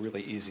rebuttal's going to be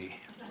really easy.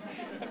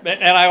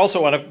 And I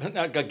also want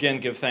to, again,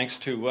 give thanks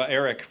to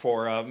Eric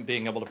for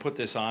being able to put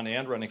this on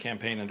and run a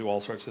campaign and do all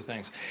sorts of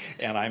things.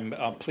 And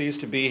I'm pleased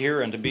to be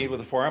here and to be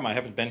with the forum. I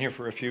haven't been here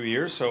for a few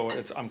years, so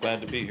I'm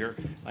glad to be here.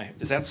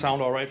 Does that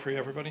sound all right for you,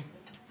 everybody?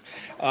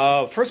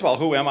 First of all,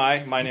 who am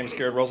I? My name is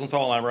Gerritt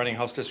Rosenthal. I'm running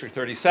House District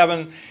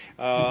 37.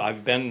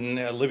 I've been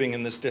living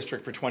in this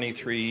district for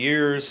 23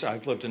 years.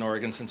 I've lived in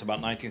Oregon since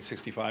about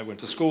 1965. Went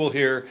to school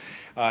here.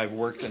 I've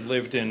worked and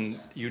lived in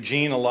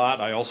Eugene a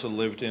lot. I also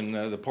lived in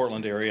the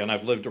Portland area, and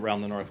I've lived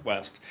around the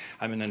Northwest.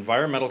 I'm an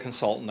environmental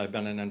consultant. I've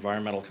been an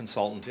environmental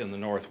consultant in the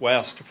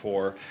Northwest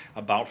for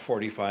about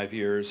 45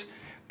 years,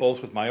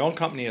 both with my own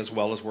company as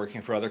well as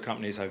working for other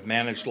companies. I've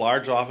managed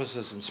large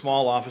offices and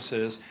small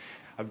offices.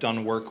 I've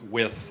done work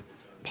with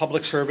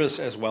public service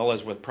as well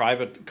as with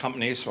private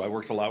companies, so I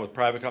worked a lot with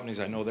private companies.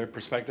 I know their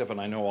perspective,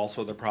 and I know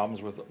also the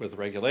problems with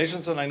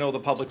regulations, and I know the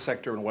public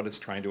sector and what it's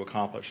trying to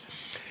accomplish.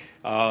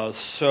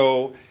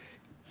 So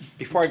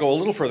before I go a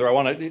little further, I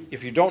want to,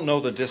 if you don't know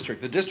the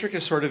district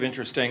is sort of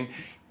interesting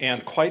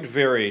and quite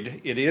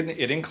varied.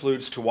 It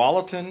includes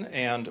Tualatin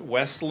and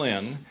West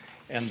Lynn,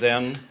 and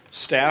then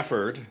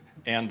Stafford,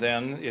 and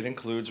then it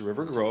includes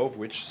River Grove,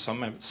 which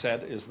some have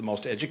said is the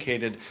most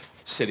educated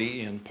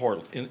city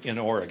in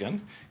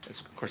Oregon.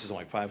 Of course, it's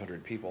only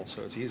 500 people,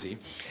 so it's easy.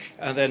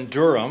 And then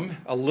Durham,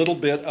 a little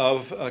bit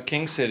of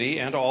King City,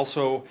 and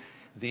also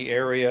the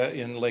area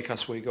in Lake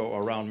Oswego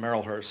around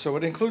Marylhurst. So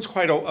it includes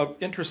quite an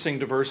interesting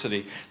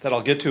diversity that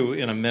I'll get to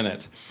in a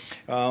minute.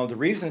 The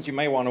reasons you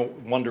may want to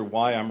wonder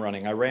why I'm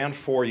running. I ran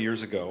 4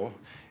 years ago.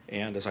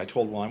 And as I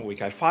told one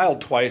week, I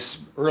filed twice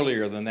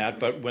earlier than that,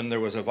 but when there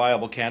was a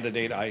viable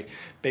candidate, I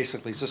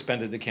basically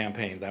suspended the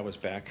campaign. That was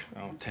back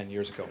 10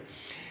 years ago.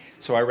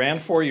 So I ran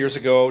 4 years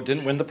ago,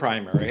 didn't win the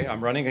primary.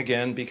 I'm running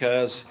again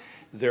because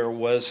there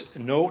was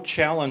no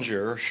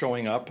challenger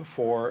showing up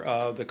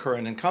for the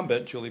current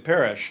incumbent, Julie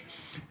Parrish.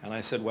 And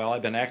I said, well,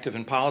 I've been active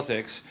in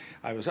politics.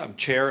 I'm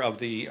chair of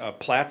the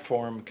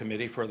platform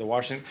committee for the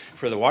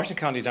Washington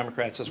County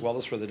Democrats as well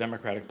as for the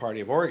Democratic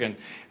Party of Oregon.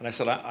 And I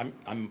said,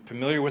 I'm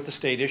familiar with the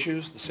state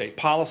issues, the state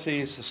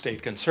policies, the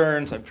state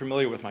concerns. I'm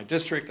familiar with my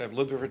district. I've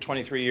lived here for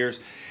 23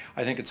 years.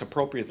 I think it's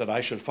appropriate that I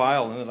should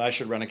file and that I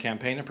should run a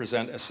campaign and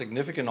present a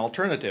significant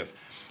alternative.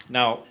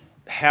 Now,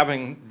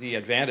 having the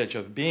advantage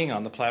of being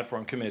on the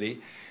platform committee,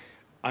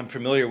 I'm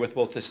familiar with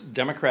both the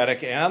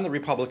Democratic and the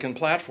Republican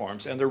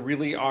platforms, and there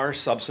really are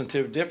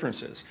substantive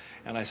differences.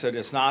 And I said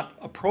it's not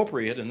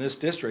appropriate in this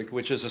district,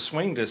 which is a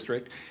swing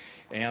district,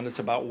 and it's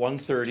about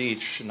 1/3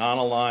 each,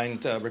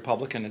 non-aligned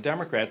Republican and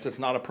Democrats. It's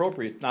not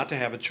appropriate not to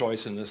have a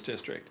choice in this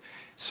district.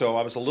 So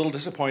I was a little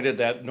disappointed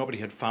that nobody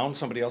had found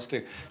somebody else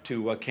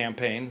to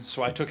campaign,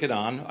 so I took it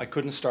on. I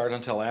couldn't start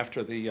until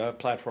after the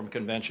platform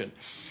convention.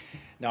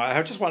 Now,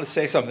 I just want to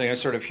say something that's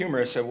sort of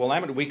humorous.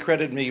 Willamette, we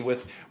credit me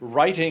with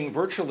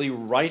virtually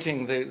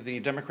writing the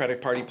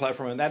Democratic Party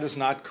platform, and that is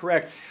not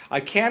correct.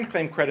 I can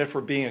claim credit for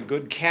being a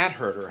good cat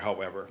herder,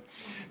 however,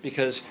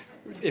 because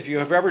if you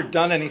have ever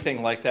done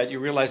anything like that, you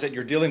realize that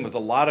you're dealing with a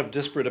lot of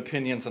disparate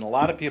opinions and a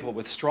lot of people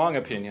with strong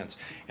opinions.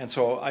 And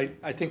so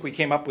I think we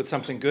came up with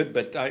something good,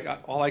 but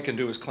all I can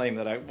do is claim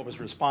that I was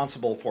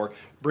responsible for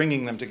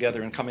bringing them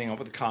together and coming up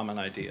with common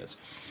ideas.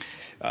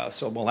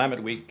 So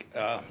Willamette Week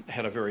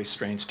had a very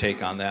strange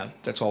take on that.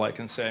 That's all I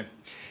can say.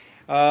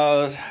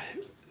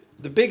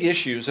 The big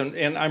issues,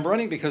 and I'm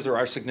running because there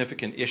are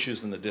significant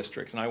issues in the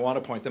district, and I want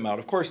to point them out.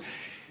 Of course,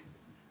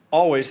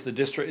 always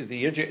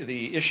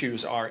the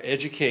issues are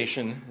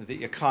education,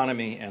 the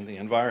economy, and the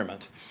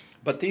environment.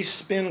 But these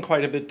spin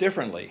quite a bit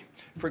differently.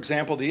 For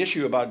example, the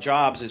issue about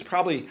jobs is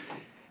probably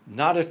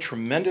not a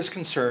tremendous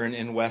concern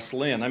in West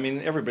Lynn. I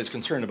mean, everybody's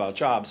concerned about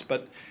jobs,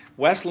 but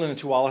West Lynn and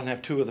Tualatin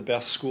have two of the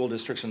best school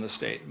districts in the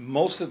state.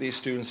 Most of these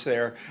students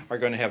there are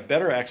going to have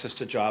better access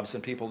to jobs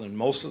than people in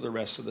most of the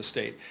rest of the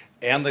state,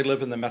 and they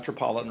live in the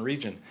metropolitan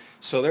region.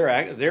 So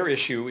their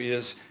issue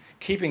is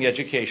keeping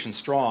education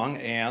strong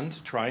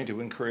and trying to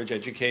encourage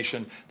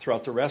education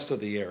throughout the rest of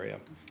the area,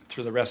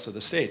 through the rest of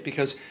the state,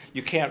 because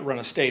you can't run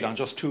a state on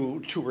just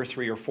two or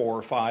three or four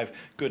or five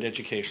good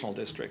educational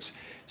districts.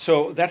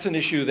 So that's an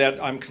issue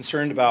that I'm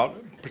concerned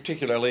about,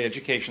 particularly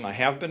education. I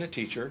have been a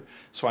teacher,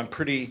 so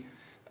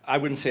I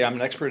wouldn't say I'm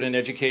an expert in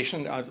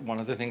education. One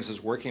of the things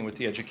is working with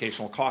the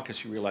Educational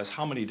Caucus, you realize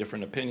how many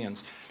different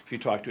opinions. If you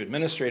talk to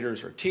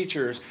administrators or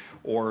teachers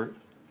or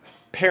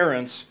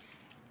parents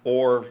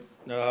or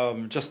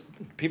just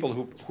people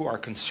who are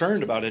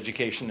concerned about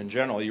education in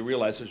general, you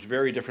realize there's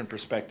very different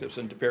perspectives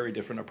and very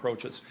different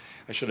approaches.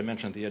 I should have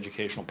mentioned the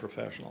educational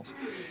professionals.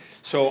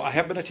 So I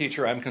have been a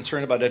teacher. I'm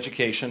concerned about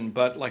education,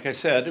 but like I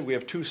said, we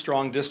have two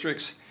strong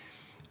districts,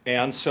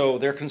 and so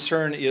their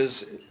concern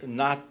is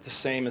not the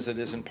same as it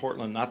is in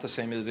Portland, not the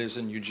same as it is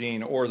in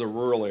Eugene or the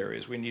rural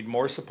areas. We need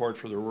more support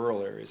for the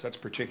rural areas. That's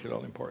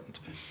particularly important.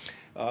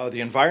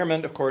 The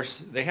environment, of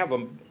course, they have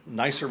a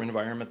nicer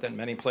environment than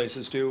many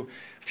places do,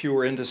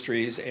 fewer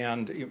industries,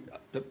 and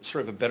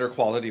sort of a better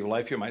quality of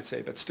life, you might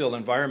say, but still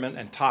environment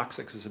and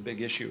toxics is a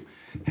big issue.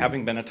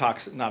 Having been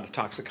not a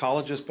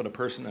toxicologist, but a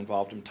person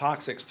involved in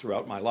toxics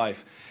throughout my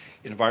life,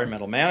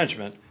 environmental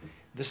management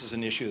this is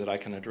an issue that I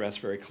can address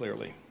very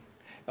clearly.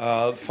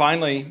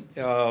 Finally,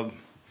 I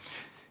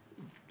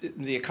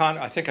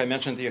think I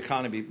mentioned the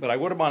economy, but I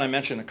would want to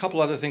mention a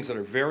couple other things that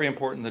are very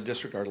important in the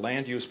district are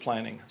land use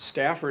planning.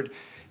 Stafford,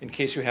 in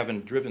case you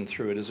haven't driven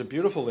through it, is a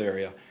beautiful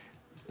area.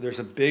 There's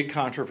a big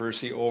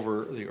controversy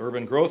over the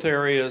urban growth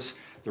areas,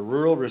 the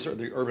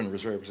urban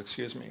reserves,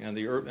 excuse me, and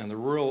the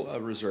rural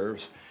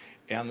reserves,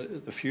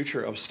 and the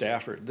future of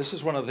Stafford. This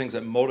is one of the things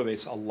that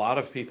motivates a lot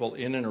of people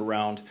in and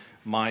around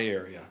my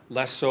area.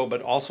 Less so,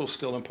 but also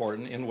still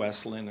important in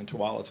West Lynn and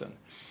Tualatin.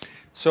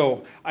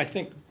 So I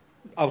think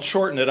I'll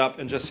shorten it up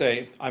and just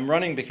say I'm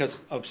running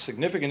because of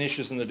significant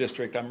issues in the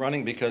district. I'm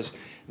running because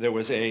there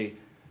was a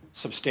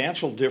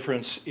substantial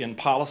difference in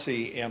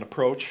policy and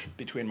approach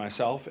between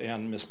myself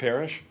and Ms.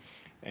 Parrish.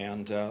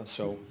 And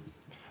so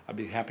I'd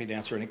be happy to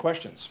answer any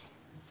questions.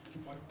 I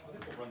think we'll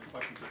run the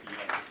questions at the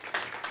end.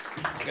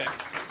 Okay.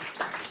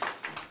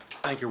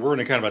 Thank you. We're in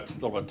a kind of a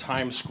little bit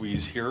time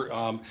squeeze here.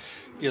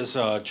 Is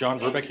John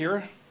Verbeek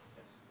here?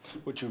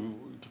 Would you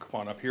come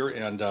on up here?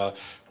 And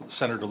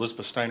Senator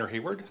Elizabeth Steiner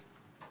Hayward?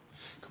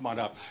 Come on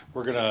up.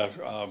 We're going to,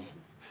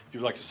 if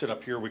you'd like to sit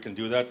up here, we can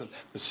do that. The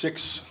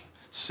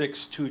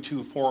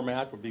 6-2-2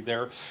 format would be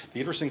there. The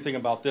interesting thing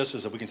about this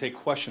is that we can take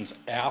questions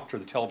after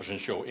the television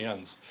show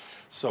ends.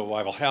 So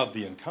I will have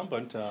the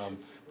incumbent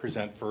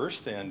present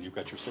first, and you've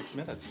got your 6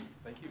 minutes.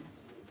 Thank you.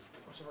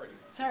 Oh, sorry.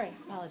 Sorry,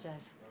 apologize.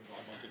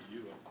 I wanted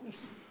you.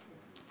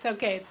 It's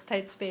okay, it's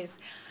tight space.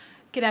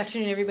 Good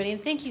afternoon, everybody,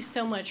 and thank you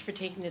so much for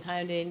taking the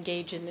time to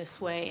engage in this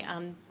way.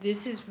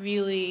 This is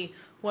really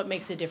what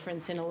makes a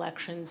difference in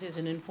elections, is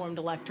an informed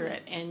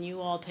electorate, and you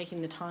all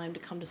taking the time to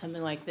come to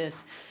something like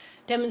this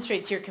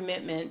demonstrates your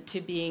commitment to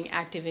being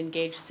active,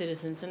 engaged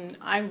citizens, and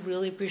I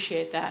really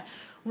appreciate that.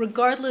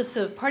 Regardless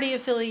of party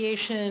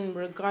affiliation,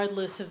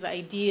 regardless of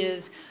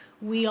ideas,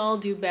 we all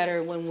do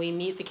better when we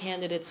meet the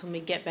candidates, when we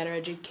get better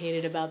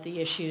educated about the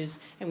issues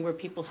and where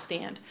people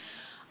stand.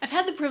 I've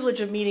had the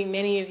privilege of meeting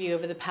many of you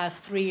over the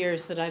past 3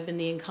 years that I've been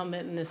the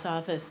incumbent in this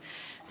office.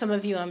 Some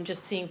of you I'm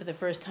just seeing for the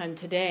first time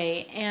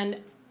today, and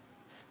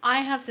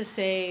I have to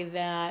say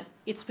that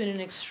it's been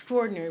an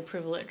extraordinary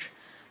privilege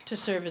to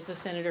serve as the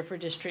senator for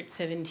District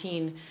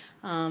 17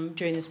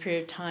 during this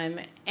period of time,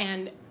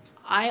 and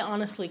I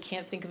honestly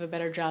can't think of a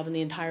better job in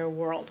the entire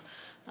world.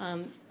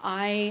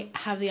 I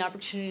have the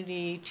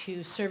opportunity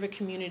to serve a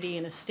community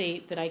in a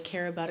state that I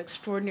care about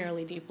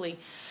extraordinarily deeply,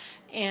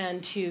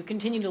 and to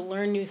continue to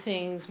learn new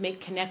things,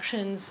 make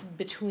connections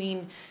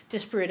between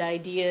disparate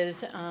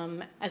ideas.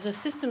 As a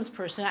systems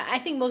person, I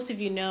think most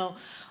of you know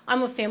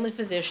I'm a family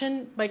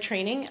physician by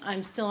training.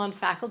 I'm still on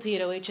faculty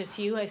at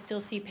OHSU. I still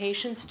see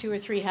patients 2 or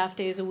 3 half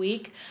days a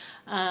week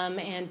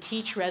and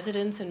teach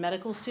residents and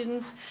medical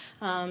students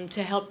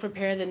to help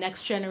prepare the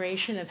next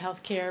generation of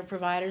healthcare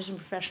providers and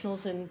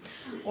professionals in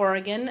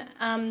Oregon.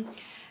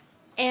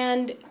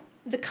 And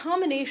the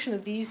combination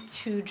of these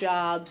 2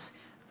 jobs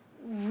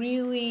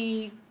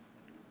really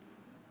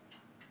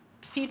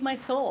feed my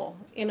soul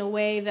in a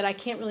way that I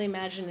can't really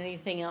imagine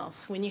anything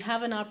else. When you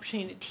have an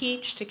opportunity to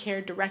teach, to care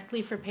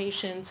directly for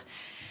patients,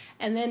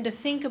 and then to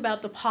think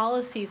about the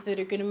policies that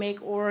are going to make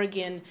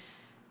Oregon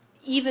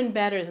even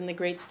better than the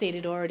great state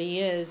it already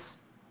is,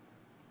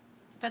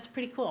 that's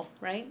pretty cool,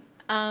 right?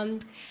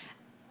 And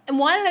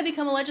why did I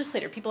become a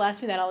legislator? People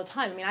ask me that all the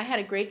time. I mean, I had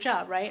a great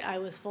job, right? I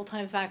was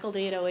full-time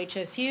faculty at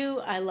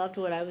OHSU. I loved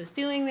what I was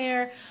doing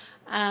there.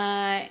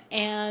 Why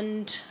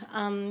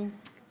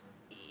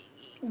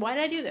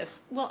did I do this?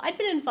 Well, I'd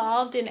been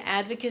involved in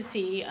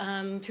advocacy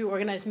through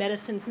organized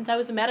medicine since I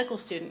was a medical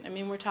student. I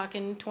mean, we're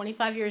talking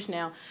 25 years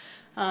now.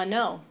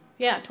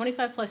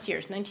 25 plus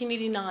years.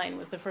 1989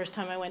 was the first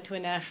time I went to a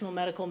national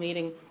medical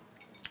meeting.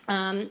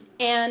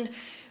 And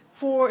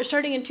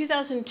starting in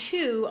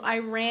 2002, I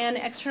ran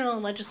external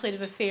and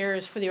legislative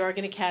affairs for the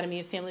Oregon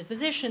Academy of Family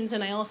Physicians,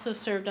 and I also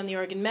served on the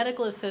Oregon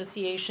Medical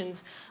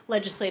Association's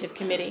legislative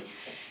committee.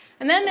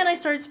 And that meant I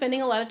started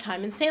spending a lot of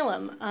time in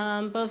Salem,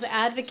 both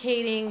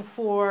advocating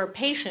for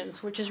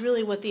patients, which is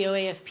really what the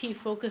OAFP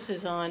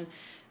focuses on,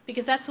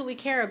 because that's what we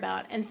care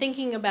about, and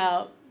thinking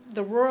about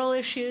the rural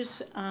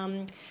issues,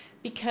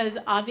 because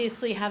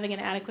obviously having an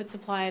adequate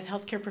supply of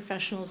healthcare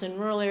professionals in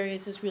rural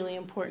areas is really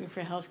important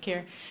for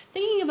healthcare.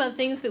 Thinking about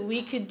things that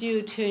we could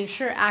do to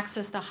ensure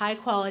access to high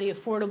quality,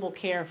 affordable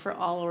care for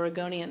all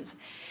Oregonians.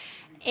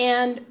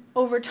 And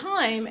over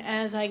time,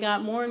 as I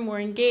got more and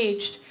more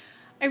engaged,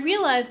 I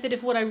realized that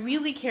if what I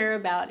really care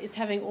about is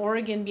having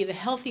Oregon be the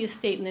healthiest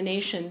state in the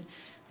nation,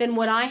 then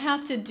what I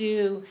have to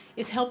do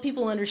is help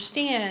people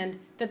understand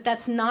that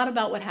that's not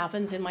about what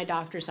happens in my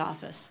doctor's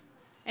office.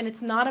 And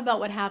it's not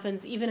about what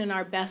happens even in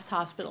our best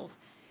hospitals.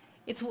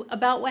 It's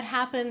about what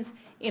happens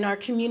in our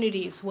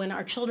communities when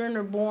our children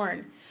are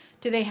born.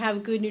 Do they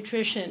have good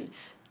nutrition?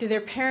 Do their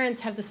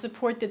parents have the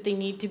support that they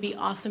need to be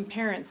awesome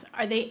parents?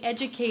 Are they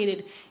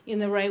educated in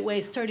the right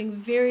way starting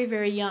very,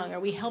 very young?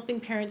 Are we helping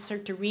parents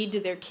start to read to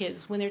their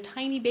kids when they're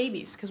tiny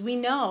babies? Because we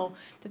know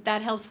that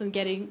that helps them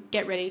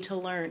get ready to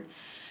learn.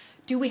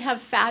 Do we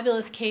have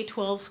fabulous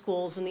K-12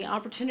 schools and the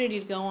opportunity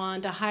to go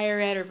on to higher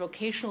ed or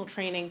vocational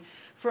training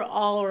for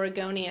all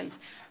Oregonians?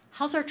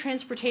 how's our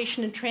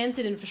transportation and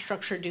transit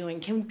infrastructure doing?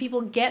 Can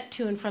people get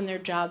to and from their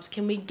jobs?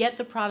 Can we get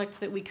the products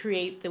that we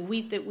create, the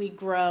wheat that we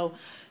grow,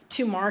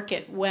 to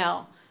market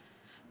well?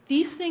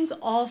 These things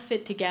all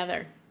fit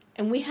together,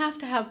 and we have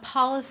to have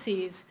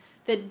policies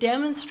that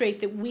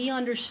demonstrate that we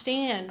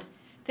understand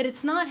that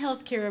it's not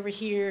healthcare over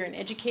here and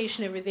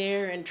education over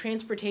there and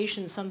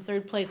transportation some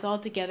third place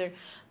altogether,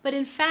 but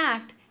in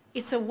fact,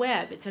 it's a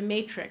web, it's a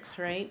matrix,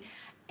 right?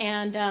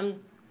 And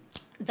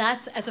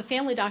that's, as a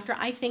family doctor,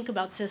 I think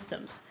about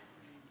systems.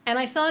 And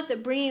I thought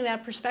that bringing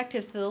that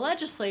perspective to the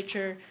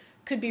legislature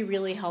could be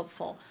really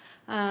helpful.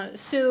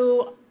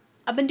 So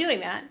I've been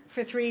doing that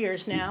for 3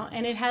 years now,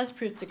 and it has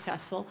proved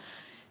successful.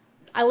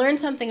 I learned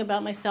something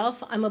about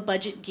myself. I'm a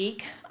budget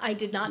geek. I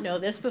did not know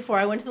this before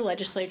I went to the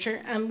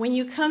legislature. When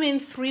you come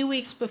in 3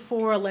 weeks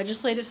before a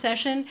legislative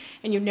session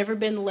and you've never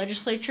been in the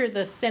legislature,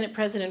 the Senate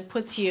president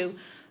puts you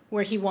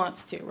where he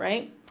wants to,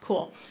 right?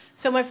 Cool.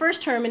 So my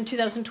first term in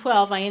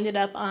 2012, I ended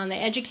up on the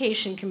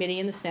Education Committee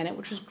in the Senate,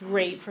 which was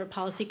great for a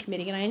policy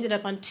committee, and I ended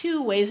up on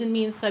 2 Ways and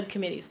Means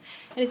subcommittees.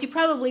 And as you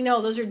probably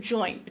know, those are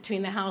joint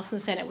between the House and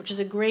the Senate, which is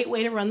a great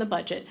way to run the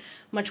budget,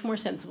 much more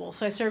sensible.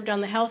 So I served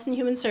on the Health and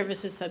Human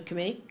Services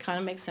subcommittee, kind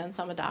of makes sense,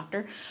 I'm a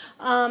doctor,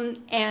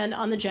 and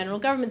on the General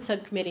Government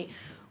subcommittee,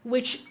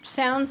 which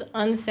sounds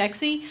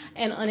unsexy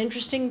and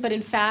uninteresting, but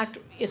in fact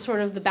is sort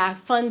of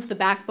funds the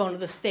backbone of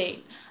the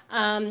state.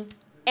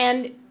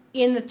 And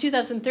in the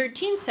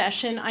 2013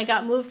 session, I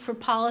got moved for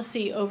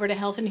policy over to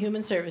Health and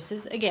Human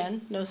Services.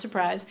 Again, no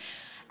surprise.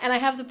 And I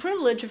have the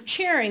privilege of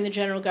chairing the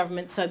General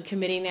Government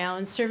Subcommittee now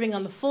and serving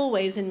on the full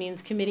Ways and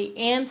Means Committee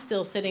and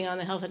still sitting on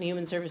the Health and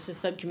Human Services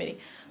Subcommittee.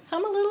 So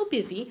I'm a little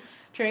busy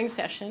during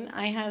session.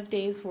 I have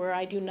days where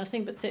I do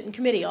nothing but sit in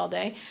committee all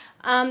day.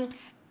 But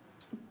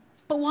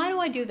why do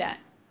I do that?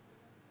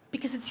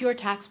 Because it's your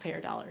taxpayer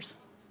dollars,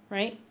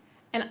 right?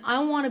 And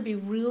I want to be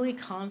really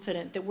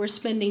confident that we're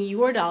spending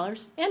your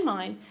dollars and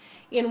mine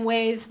in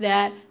ways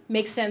that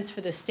make sense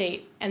for the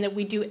state and that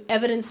we do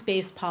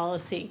evidence-based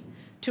policy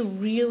to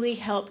really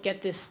help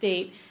get this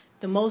state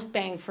the most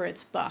bang for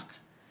its buck.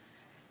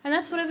 And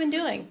that's what I've been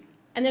doing.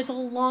 And there's a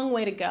long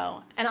way to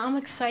go. And I'm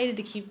excited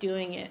to keep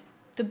doing it.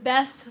 The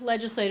best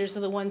legislators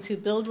are the ones who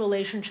build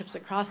relationships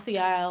across the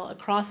aisle,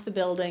 across the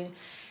building.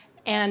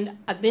 And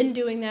I've been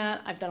doing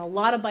that. I've done a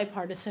lot of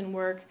bipartisan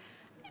work.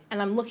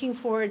 And I'm looking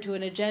forward to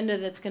an agenda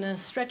that's going to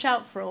stretch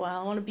out for a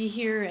while. I want to be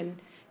here and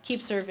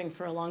keep serving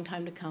for a long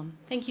time to come.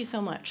 Thank you so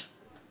much.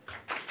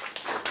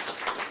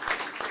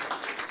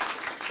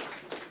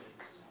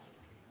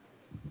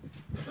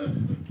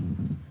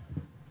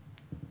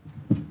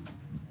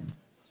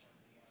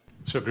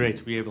 So great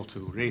to be able to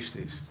raise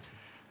this.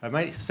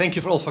 Thank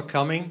you all for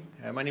coming.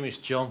 My name is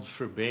John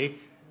Verbeek,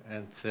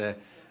 and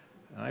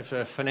I have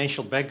a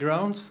financial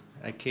background.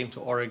 I came to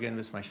Oregon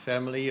with my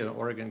family, an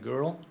Oregon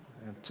girl,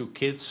 and 2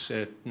 kids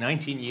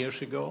 19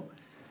 years ago.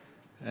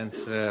 And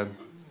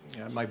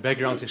my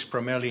background is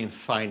primarily in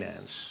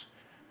finance.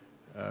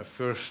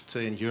 First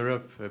in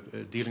Europe,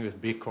 dealing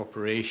with big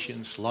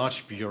corporations,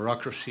 large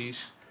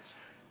bureaucracies.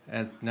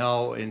 And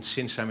now,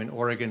 since I'm in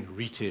Oregon,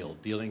 retail,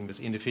 dealing with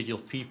individual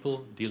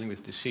people, dealing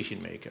with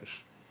decision makers.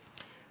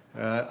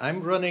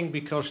 I'm running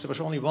because there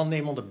was only one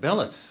name on the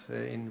ballot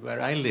in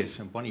where I live,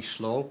 in Bonnie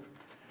Slope.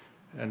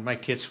 And my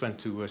kids went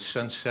to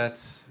Sunset,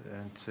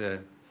 and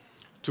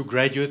 2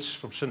 graduates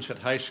from Sunset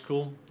High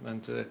School.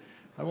 And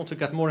I want to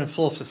get more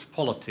involved with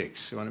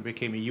politics. When I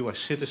became a US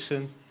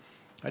citizen,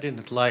 I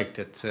didn't like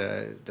that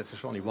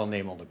there's only one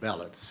name on the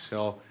ballot.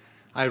 So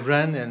I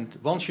ran, and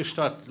once you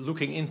start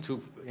looking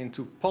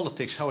into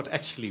politics, how it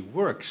actually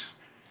works,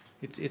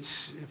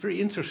 it's very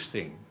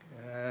interesting.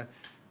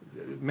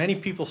 Many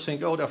people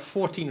think, oh, there are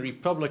 14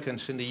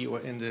 Republicans in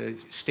the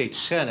state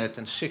Senate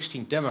and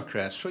 16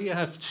 Democrats, so you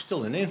have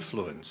still an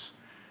influence.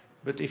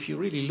 But if you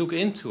really look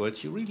into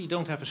it, you really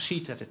don't have a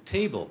seat at the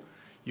table.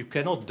 You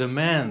cannot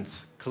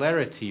demand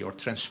clarity or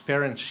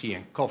transparency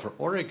and cover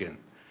Oregon,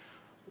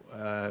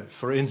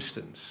 for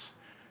instance.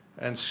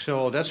 And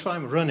so that's why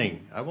I'm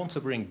running. I want to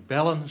bring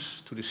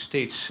balance to the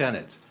state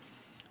Senate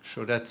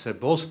so that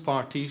both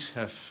parties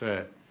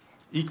have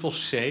equal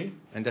say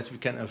and that we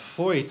can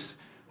avoid,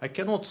 I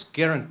cannot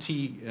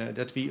guarantee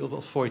that we will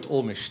avoid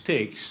all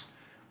mistakes,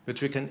 but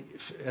we can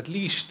at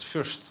least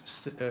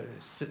first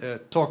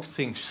talk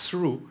things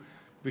through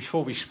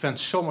before we spend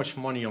so much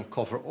money on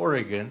Cover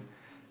Oregon,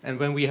 and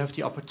when we have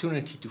the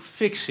opportunity to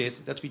fix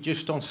it, that we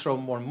just don't throw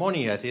more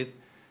money at it,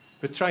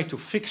 but try to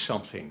fix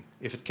something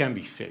if it can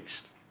be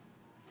fixed.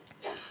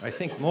 I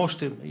think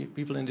most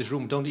people in this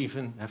room don't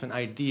even have an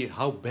idea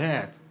how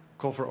bad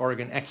Cover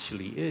Oregon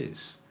actually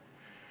is.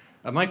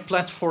 My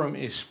platform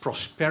is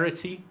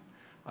prosperity.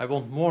 I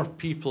want more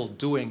people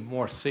doing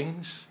more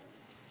things.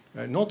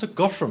 Not the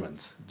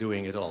government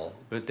doing it all,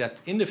 but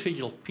that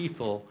individual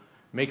people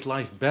make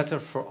life better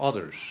for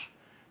others,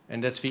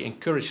 and that we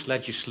encourage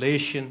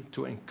legislation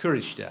to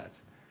encourage that.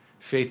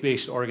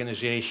 Faith-based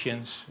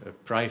organizations,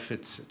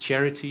 private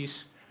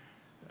charities,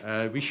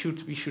 we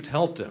should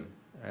help them,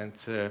 and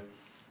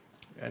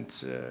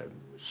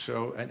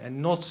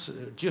not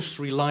just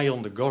rely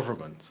on the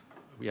government.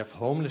 We have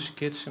homeless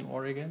kids in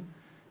Oregon,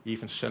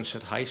 even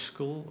Sunset High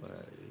School.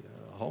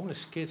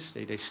 Homeless kids,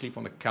 they sleep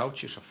on the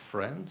couches of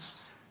friends.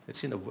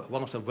 It's in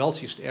one of the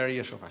wealthiest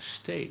areas of our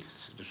state.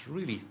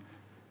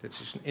 That's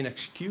just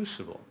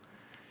inexcusable.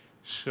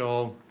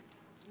 So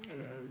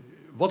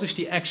what is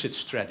the exit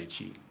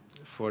strategy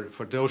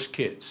for those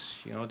kids?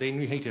 You know, they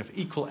need to have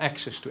equal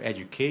access to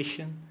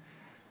education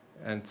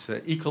and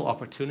equal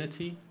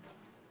opportunity.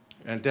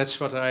 And that's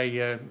what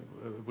I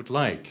would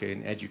like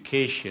in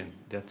education,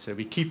 that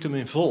we keep them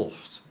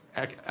involved.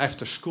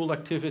 After school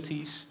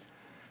activities,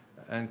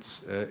 and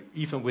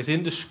even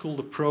within the school,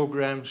 the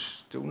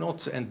programs do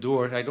not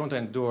endorse, I don't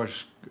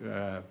endorse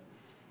the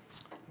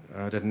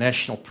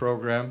national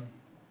program,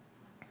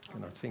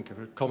 and I think of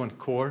a Common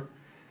Core,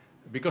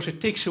 because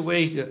it takes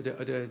away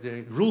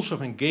the rules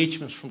of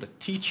engagement from the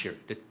teacher.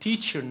 The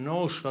teacher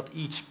knows what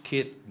each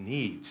kid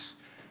needs.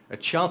 A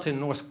child in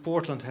North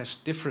Portland has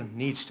different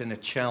needs than a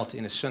child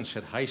in a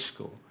Sunset High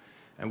School.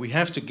 And we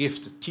have to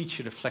give the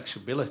teacher the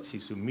flexibility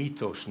to meet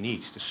those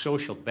needs. The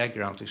social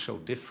background is so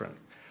different.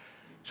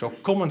 So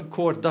Common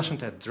Core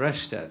doesn't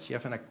address that. You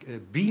have a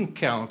bean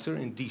counter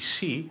in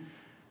DC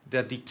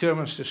that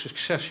determines the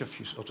success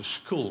of the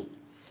school.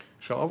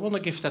 So I want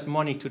to give that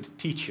money to the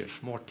teachers,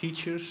 more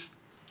teachers,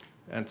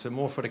 and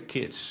more for the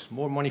kids,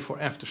 more money for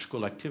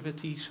after-school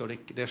activities, so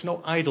there's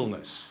no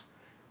idleness.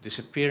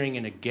 Disappearing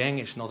in a gang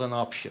is not an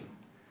option.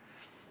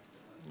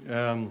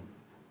 The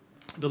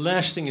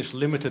last thing is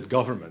limited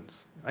government.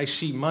 I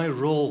see my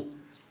role,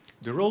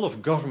 the role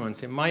of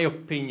government, in my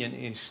opinion,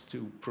 is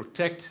to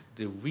protect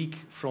the weak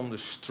from the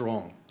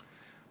strong.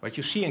 What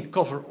you see in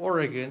Cover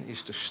Oregon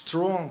is the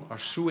strong are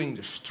suing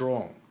the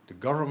strong. The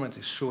government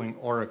is suing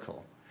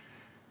Oracle.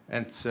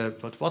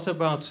 But what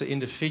about the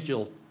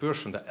individual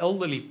person, the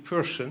elderly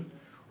person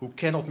who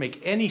cannot make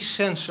any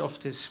sense of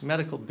this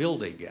medical bill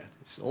they get?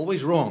 It's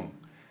always wrong.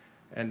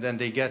 And then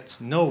they get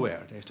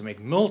nowhere. They have to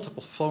make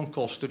multiple phone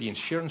calls to the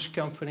insurance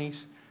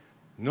companies,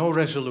 no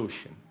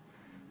resolution.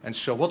 And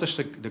so what is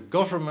the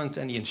government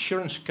and the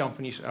insurance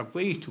companies are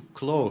way too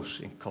close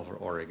in Cover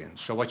Oregon.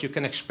 So what you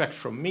can expect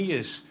from me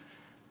is,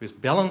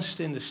 with balanced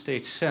in the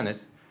state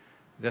Senate,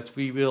 that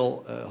we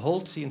will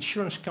hold the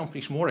insurance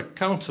companies more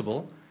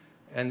accountable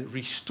and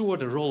restore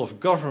the role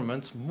of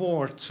government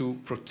more to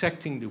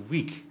protecting the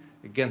weak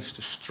against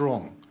the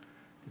strong.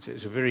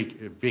 It's a very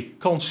big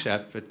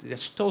concept, but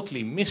that's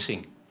totally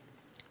missing.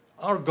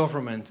 Our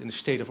government in the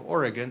state of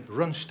Oregon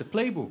runs the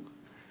playbook.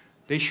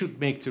 They should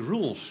make the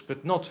rules,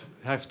 but not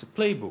have the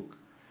playbook.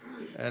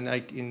 And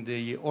in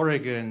the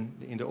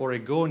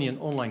Oregonian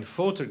online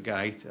voter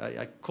guide,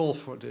 I call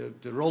for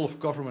the role of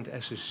government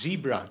as a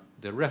zebra,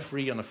 the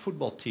referee on a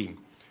football team.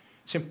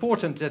 It's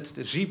important that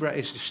the zebra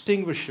is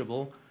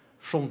distinguishable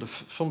from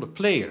the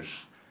players.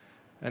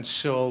 And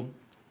so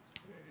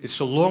it's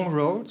a long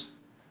road,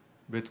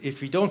 but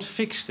if we don't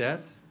fix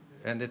that,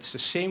 and it's the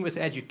same with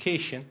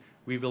education,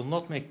 we will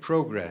not make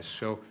progress.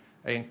 So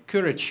I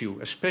encourage you,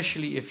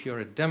 especially if you're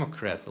a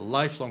Democrat, a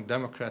lifelong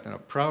Democrat, and are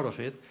proud of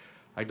it,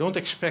 I don't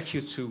expect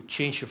you to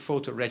change your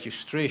voter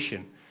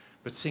registration,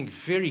 but think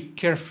very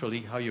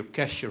carefully how you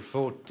cast your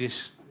vote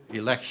this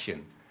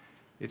election.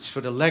 It's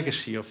for the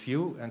legacy of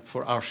you and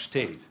for our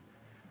state.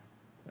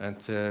 And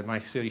my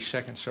 30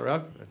 seconds are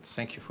up, and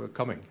thank you for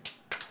coming.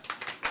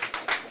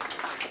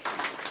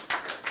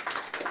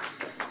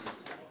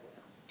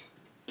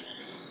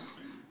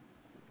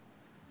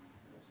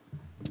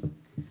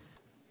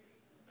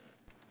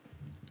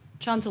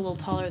 John's a little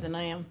taller than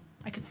I am.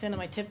 I could stand on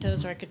my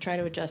tiptoes, or I could try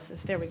to adjust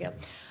this. There we go.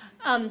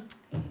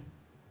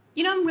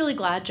 You know, I'm really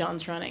glad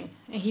John's running.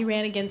 And he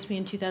ran against me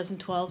in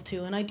 2012,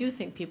 too, and I do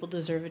think people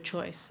deserve a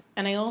choice.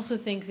 And I also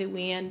think that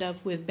we end up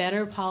with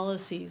better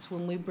policies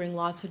when we bring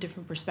lots of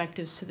different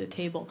perspectives to the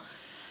table.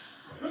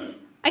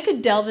 I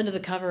could delve into the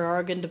Cover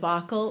Oregon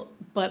debacle,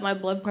 but my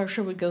blood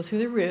pressure would go through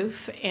the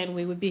roof, and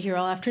we would be here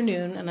all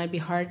afternoon, and I'd be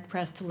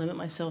hard-pressed to limit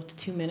myself to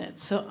 2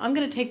 minutes. So I'm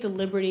going to take the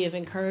liberty of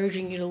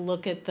encouraging you to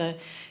look at the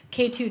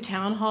K2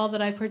 town hall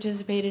that I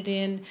participated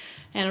in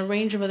and a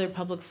range of other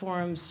public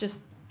forums. Just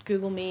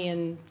Google me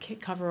and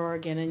Cover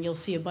Oregon, and you'll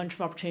see a bunch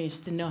of opportunities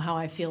to know how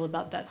I feel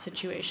about that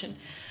situation.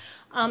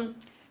 The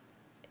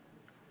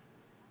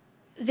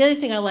other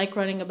thing I like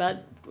running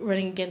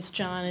against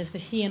John is that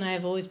he and I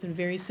have always been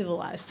very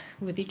civilized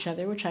with each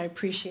other, which I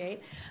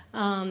appreciate,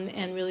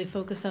 and really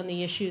focus on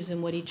the issues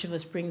and what each of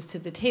us brings to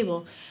the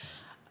table.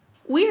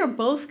 We are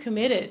both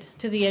committed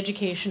to the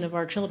education of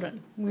our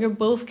children. We are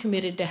both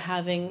committed to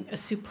having a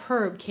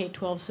superb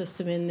K-12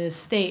 system in this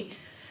state.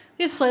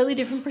 We have slightly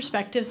different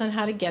perspectives on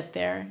how to get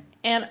there.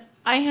 And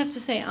I have to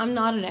say, I'm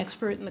not an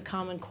expert in the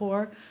Common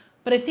Core,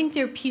 but I think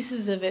there are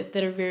pieces of it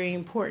that are very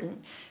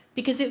important,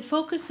 because it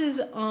focuses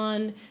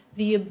on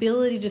the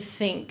ability to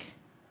think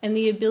and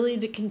the ability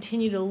to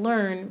continue to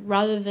learn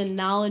rather than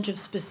knowledge of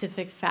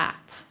specific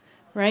facts,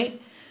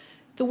 right?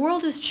 The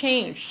world has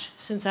changed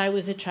since I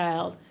was a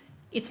child.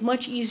 It's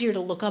much easier to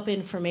look up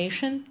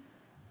information,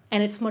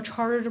 and it's much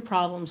harder to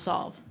problem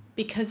solve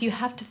because you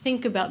have to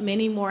think about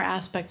many more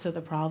aspects of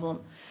the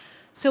problem.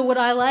 So what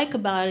I like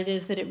about it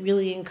is that it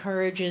really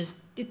encourages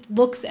it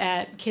looks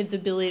at kids'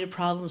 ability to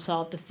problem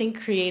solve, to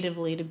think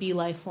creatively, to be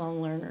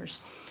lifelong learners.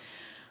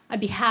 I'd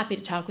be happy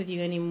to talk with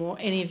you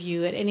any of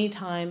you at any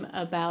time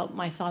about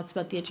my thoughts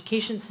about the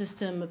education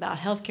system, about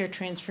healthcare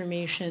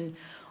transformation,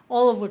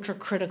 all of which are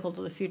critical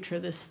to the future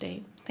of this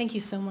state. Thank you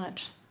so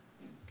much.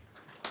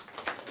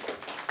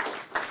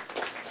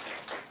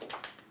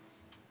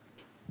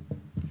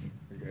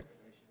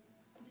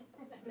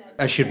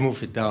 I should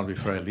move it down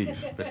before I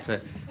leave,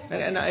 but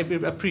and I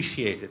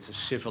appreciate it's a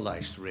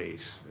civilized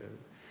race.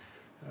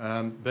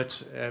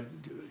 But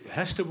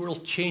has the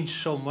world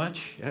changed so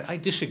much? I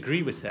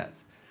disagree with that.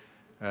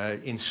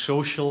 In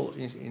social,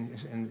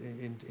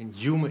 in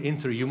human,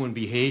 interhuman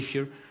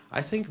behavior,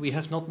 I think we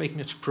have not made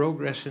much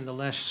progress in the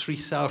last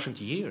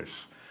 3,000 years.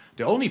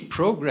 The only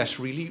progress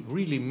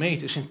really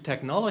made is in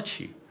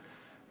technology.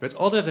 But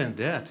other than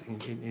that,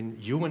 in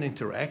human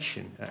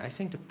interaction, I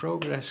think the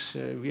progress,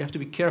 we have to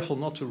be careful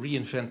not to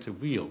reinvent the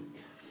wheel.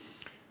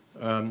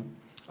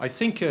 I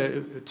think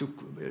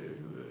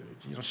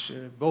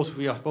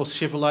we are both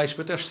civilized,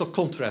 but there's still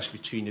contrast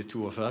between the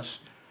two of us.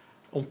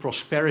 On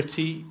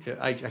prosperity,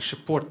 I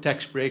support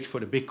tax breaks for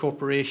the big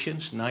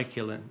corporations, Nike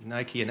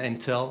and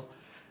Intel.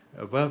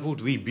 Where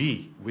would we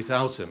be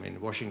without them in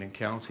Washington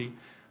County?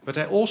 But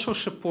I also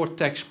support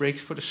tax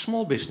breaks for the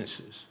small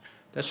businesses.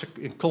 That's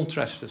in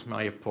contrast with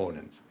my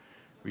opponent.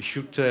 We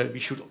should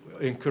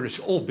encourage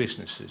all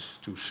businesses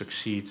to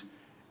succeed,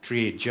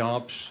 create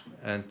jobs,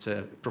 and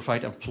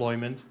provide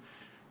employment.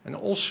 And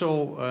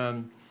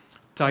also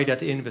tie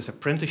that in with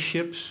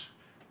apprenticeships,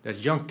 that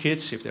young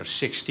kids, if they're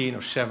 16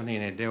 or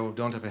 17 and they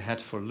don't have a head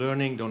for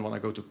learning, don't want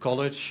to go to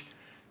college,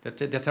 that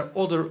there are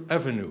other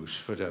avenues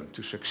for them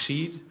to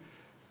succeed.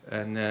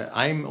 And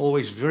I'm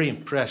always very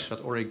impressed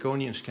what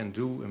Oregonians can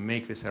do and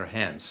make with their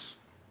hands.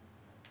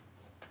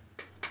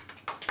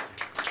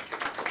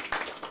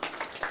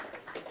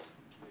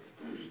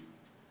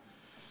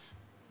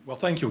 Well,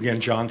 thank you again,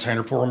 John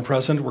Tyner, Forum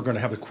President. We're going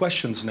to have the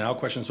questions now.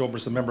 Questions over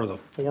to the member of the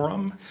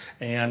Forum,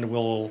 and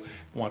we'll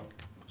want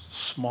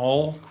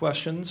small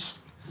questions.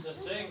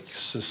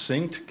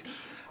 Succinct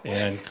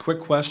and quick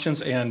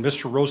questions. And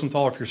Mr.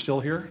 Rosenthal, if you're still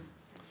here.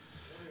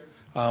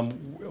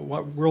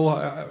 We'll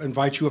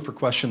invite you up for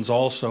questions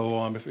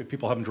also if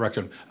people haven't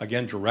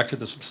directed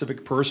the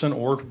specific person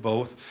or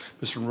both.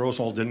 Mr.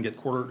 Rosenthal didn't get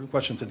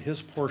questions in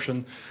his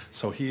portion,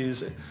 so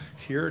he's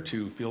here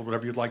to field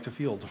whatever you'd like to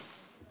field.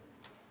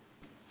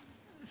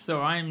 So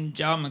I'm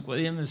John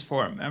McWilliams,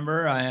 Forum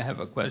member. I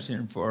have a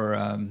question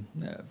for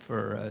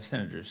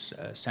Senators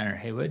Steiner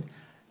Hayward.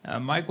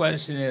 My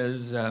question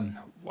is,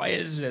 why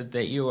is it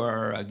that you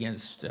are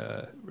against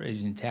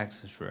raising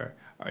taxes or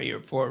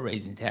you're for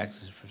raising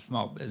taxes for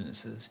small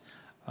businesses?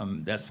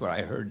 That's what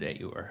I heard that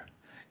you were.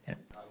 And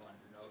I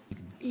wanted to know if you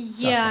can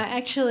Yeah,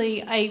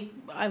 actually, I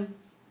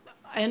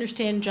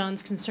understand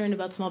John's concern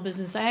about small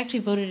business. I actually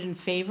voted in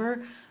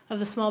favor of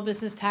the small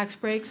business tax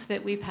breaks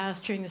that we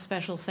passed during the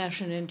special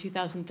session in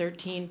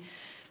 2013,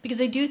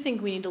 because I do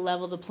think we need to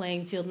level the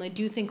playing field, and I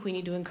do think we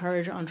need to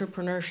encourage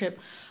entrepreneurship.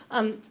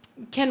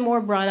 Ken Moore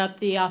brought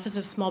up the Office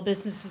of Small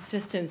Business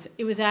Assistance.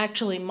 It was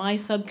actually my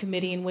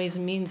subcommittee in Ways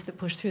and Means that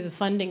pushed through the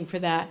funding for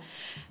that,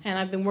 and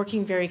I've been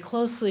working very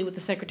closely with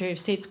the Secretary of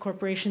State's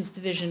Corporations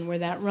Division, where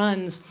that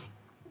runs,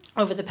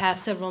 over the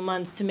past several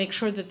months to make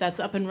sure that that's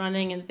up and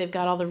running and that they've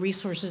got all the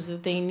resources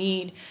that they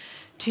need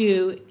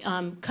to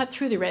cut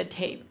through the red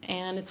tape.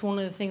 And it's one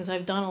of the things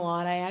I've done a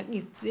lot.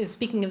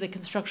 Speaking of the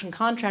Construction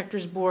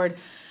Contractors Board,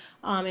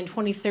 in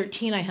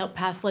 2013 I helped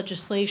pass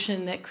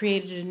legislation that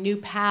created a new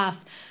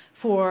path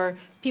for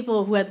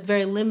people who had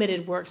very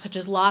limited work, such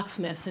as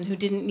locksmiths, and who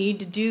didn't need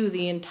to do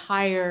the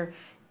entire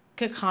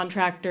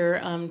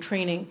contractor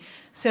training.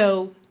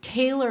 So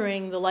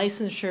tailoring the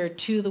licensure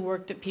to the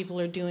work that people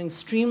are doing,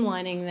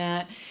 streamlining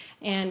that,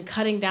 and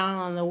cutting down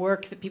on the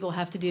work that people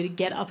have to do to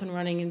get up and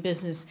running in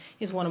business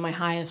is one of my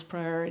highest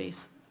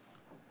priorities.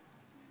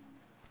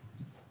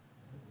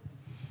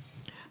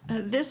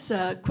 This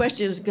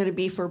question is going to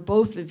be for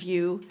both of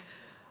you.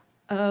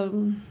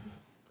 For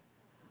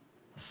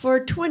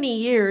 20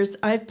 years,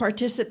 I've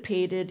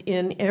participated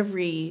in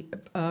every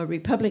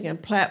Republican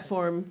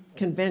platform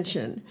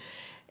convention.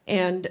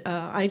 And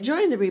I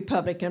joined the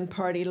Republican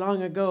Party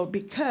long ago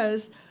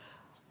because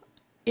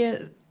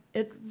it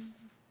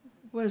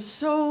was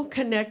so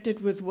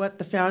connected with what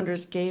the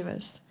founders gave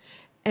us.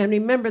 And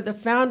remember, the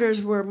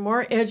founders were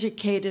more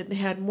educated and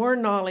had more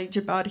knowledge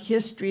about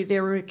history.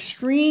 They were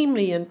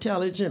extremely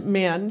intelligent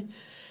men,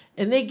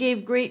 and they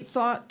gave great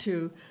thought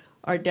to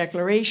our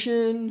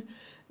Declaration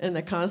and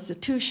the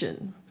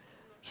Constitution.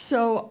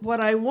 So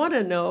what I want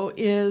to know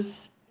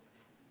is,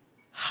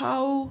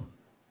 how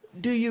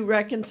do you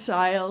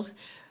reconcile,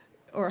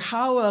 or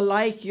how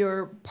alike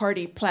your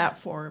party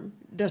platform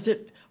does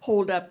it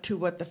hold up to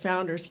what the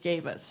founders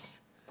gave us?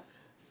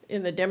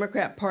 In the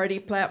Democrat Party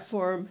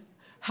platform,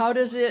 how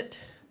does it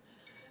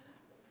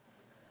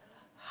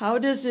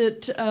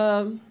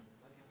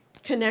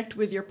connect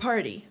with your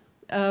party,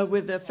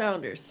 with the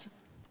founders?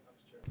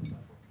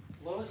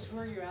 Lois, who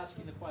are you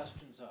asking the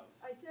questions of?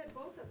 I said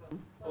both of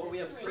them. Oh, we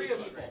have three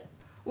people.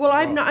 Well,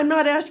 I'm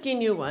not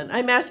asking you one.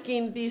 I'm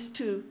asking these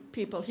two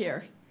people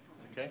here.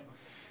 Okay.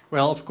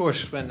 Well, of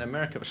course, when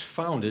America was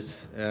founded,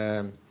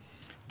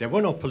 there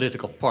were no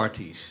political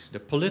parties. The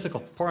political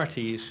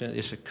party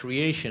is a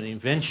creation,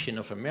 invention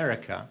of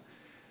America.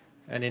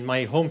 And in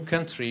my home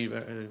country,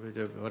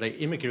 where I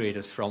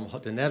immigrated from,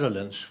 the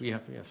Netherlands, we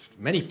have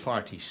many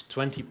parties,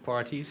 20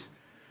 parties.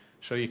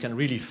 So you can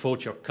really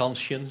vote your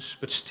conscience,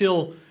 but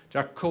still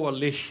there are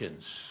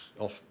coalitions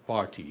of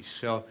parties.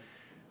 So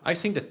I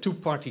think the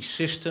two-party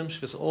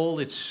systems, with all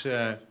its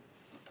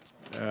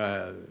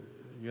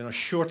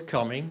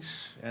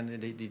shortcomings and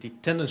the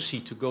tendency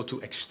to go to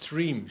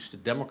extremes, the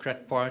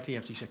Democrat Party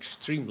have these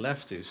extreme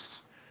leftists,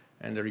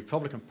 and the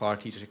Republican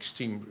Party is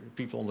extreme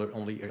people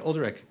on the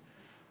other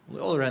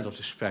end of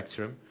the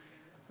spectrum.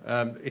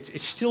 It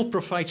still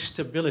provides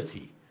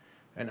stability.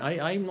 And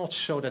I'm not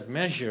so that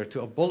measure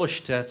to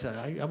abolish that.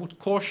 I would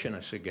caution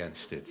us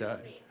against it. I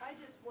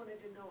just wanted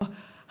to know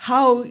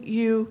how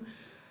you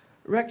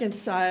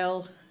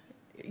reconcile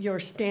your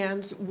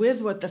stance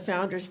with what the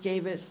founders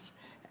gave us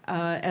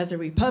as a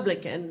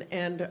Republican,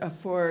 and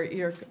for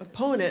your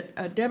opponent,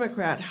 a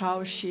Democrat,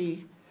 how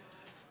she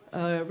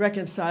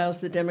reconciles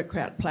the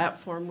Democrat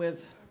platform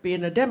with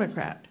being a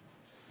Democrat.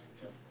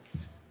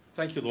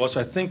 Thank you, Lois.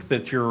 I think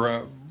that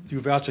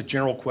you've asked a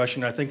general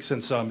question. I think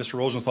since Mr.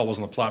 Rosenthal was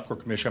on the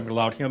Platform Commission, I'm going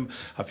to allow him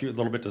a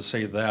little bit to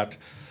say that,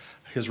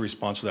 his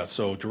response to that.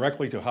 So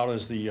directly to how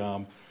does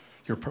your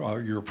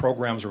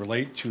programs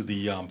relate to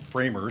the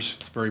framers?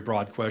 It's a very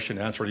broad question.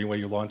 Answer it any way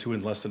you want to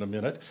in less than a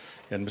minute.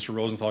 And Mr.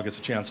 Rosenthal gets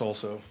a chance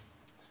also,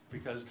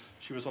 because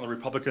she was on the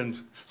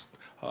Republican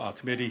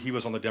committee, he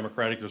was on the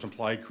Democratic. There's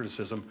implied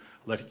criticism.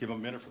 Give him a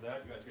minute for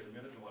that. You guys get a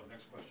minute, and we'll have the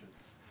next question.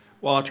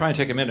 Well, I'll try and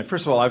take a minute.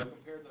 First of all, I've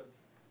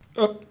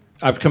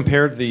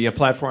compared the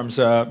platforms,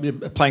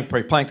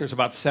 plank. There's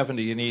about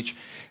 70 in each.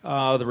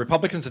 The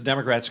Republicans and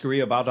Democrats agree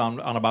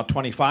on about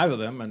 25 of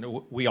them, and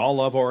we all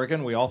love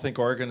Oregon. We all think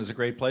Oregon is a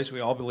great place.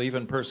 We all believe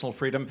in personal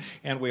freedom,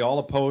 and we all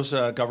oppose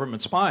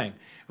government spying.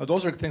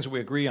 Those are the things that we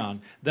agree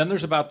on. Then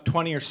there's about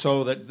 20 or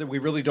so that we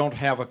really don't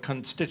have a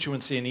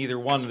constituency in either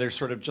one. They're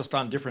sort of just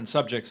on different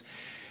subjects.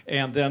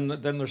 And then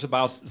there's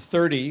about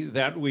 30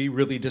 that we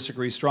really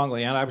disagree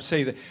strongly. And I would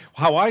say that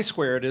how I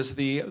square it is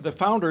the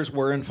founders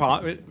were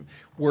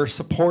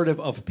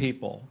supportive of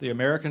people, the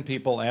American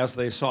people as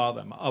they saw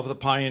them, of the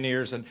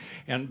pioneers and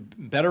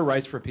better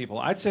rights for people.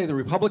 I'd say the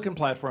Republican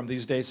platform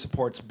these days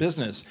supports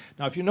business.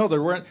 Now, if you know,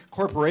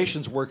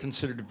 corporations were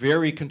considered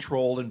very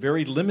controlled and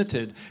very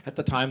limited at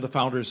the time the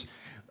founders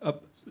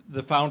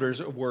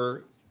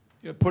were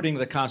putting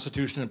the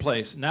Constitution in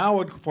place.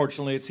 Now,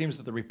 unfortunately, it seems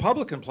that the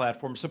Republican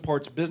platform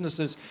supports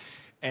businesses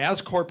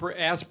as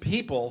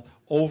people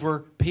over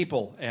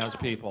people as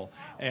people.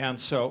 And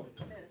so,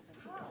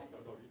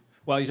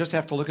 well, you just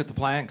have to look at the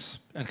planks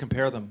and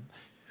compare them.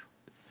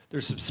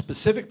 There's some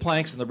specific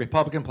planks in the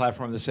Republican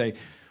platform that say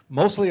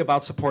mostly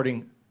about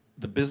supporting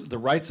the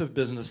rights of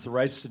business, the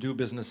rights to do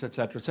business, et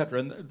cetera, et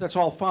cetera. And that's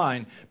all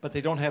fine, but they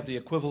don't have the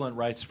equivalent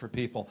rights for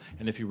people.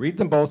 And if you read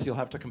them both, you'll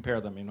have to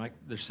compare them.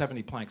 There's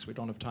 70 planks. We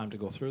don't have time to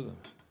go through them.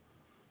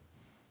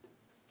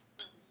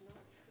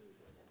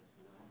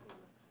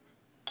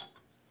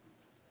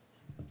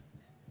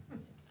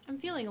 I'm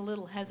feeling a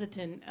little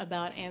hesitant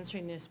about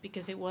answering this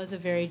because it was a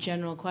very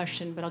general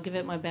question, but I'll give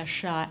it my best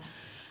shot.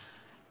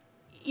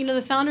 You know,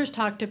 the founders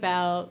talked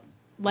about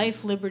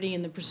life, liberty,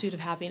 and the pursuit of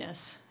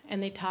happiness. And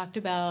they talked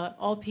about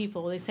all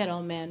people. They said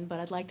all men, but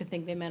I'd like to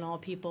think they meant all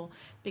people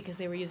because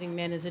they were using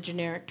men as a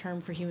generic term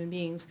for human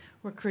beings,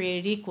 were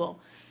created equal.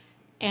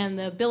 And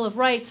the Bill of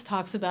Rights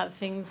talks about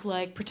things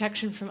like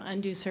protection from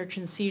undue search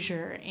and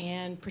seizure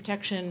and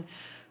protection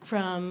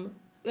for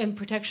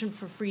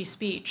free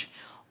speech.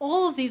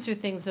 All of these are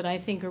things that I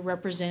think are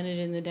represented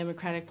in the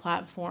Democratic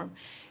platform.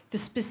 The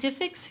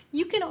specifics,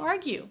 you can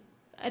argue.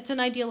 It's an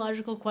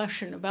ideological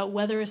question about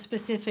whether a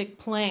specific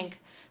plank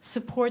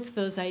supports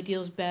those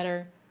ideals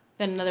better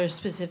than another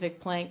specific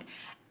plank.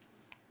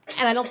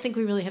 And I don't think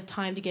we really have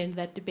time to get into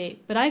that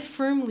debate. But I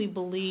firmly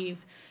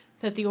believe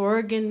that the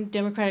Oregon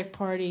Democratic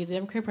Party, the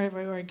Democratic Party of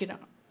Oregon,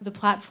 the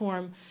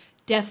platform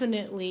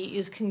definitely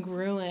is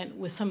congruent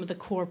with some of the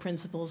core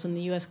principles in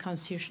the U.S.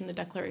 Constitution, the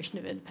Declaration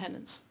of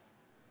Independence.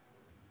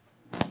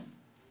 You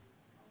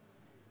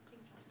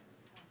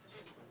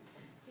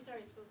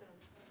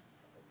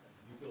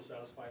feel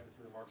satisfied with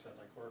your remarks as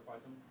I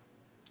clarified them?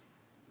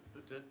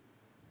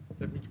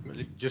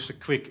 Just a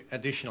quick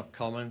additional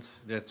comment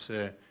that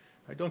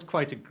I don't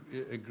quite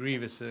agree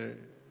with the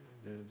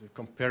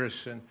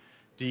comparison.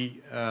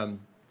 The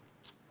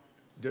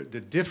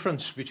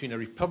difference between a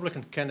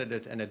Republican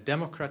candidate and a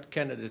Democrat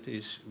candidate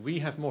is we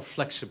have more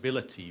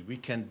flexibility.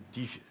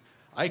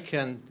 I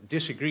can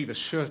disagree with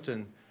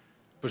certain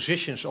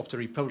positions of the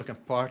Republican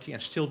Party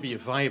and still be a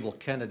viable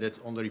candidate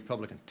on the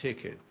Republican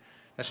ticket.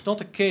 That's not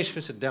the case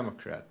with the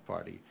Democrat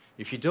Party.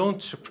 If you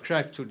don't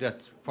subscribe to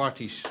that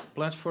party's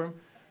platform,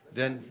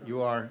 then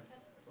you are...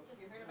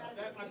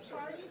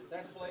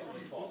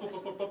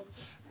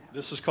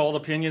 This is called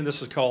Opinion.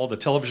 This is called the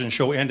television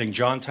show ending.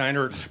 John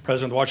Tyner,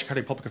 President of the Washington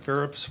County Public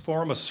Affairs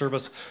Forum, a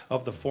service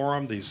of the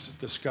forum. These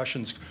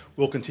discussions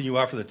will continue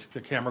after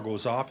the camera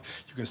goes off.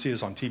 You can see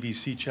us on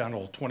TVC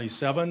channel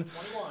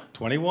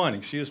 21,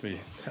 excuse me.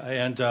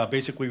 And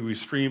basically we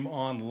stream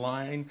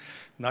online,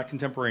 not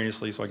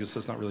contemporaneously, so I guess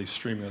that's not really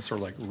streaming, it's sort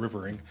of like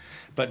rivering.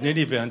 But in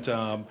any event,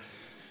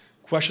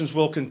 questions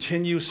will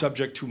continue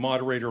subject to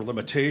moderator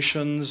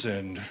limitations,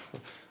 and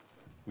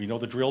we know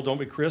the drill, don't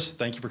we, Chris?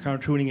 Thank you for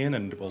tuning in,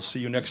 and we'll see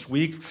you next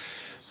week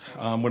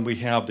when we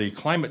have the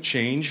climate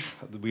change.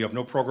 We have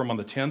no program on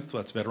the 10th,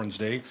 that's Veterans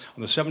Day.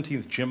 On the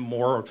 17th, Jim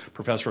Moore,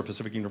 professor at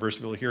Pacific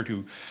University, will be here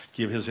to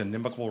give his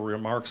inimical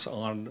remarks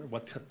on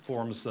what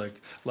forms the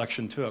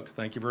election took.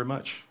 Thank you very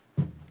much.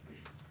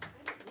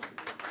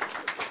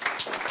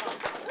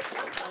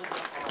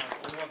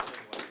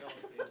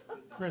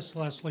 Chris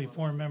Leslie,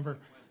 forum member.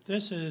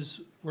 This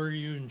is where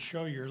you can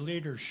show your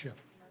leadership.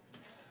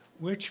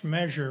 Which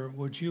measure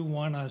would you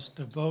want us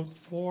to vote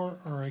for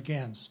or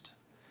against?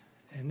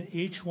 And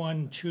each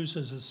one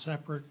chooses a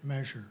separate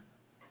measure.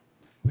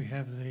 We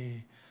have the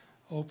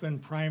open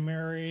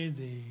primary,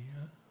 the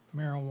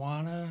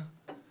marijuana,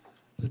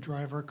 the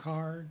driver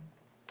card,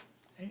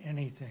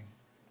 anything.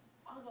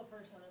 I'll go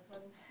first on this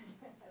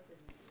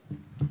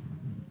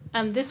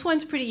one. This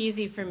one's pretty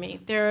easy for me.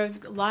 There are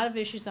a lot of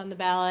issues on the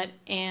ballot,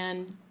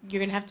 and you're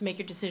going to have to make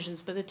your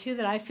decisions. But the two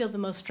that I feel the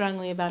most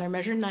strongly about are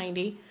Measure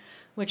 90,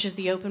 which is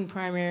the open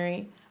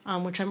primary,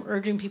 which I'm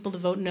urging people to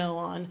vote no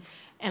on,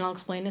 and I'll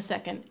explain in a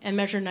second. And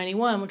Measure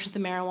 91, which is the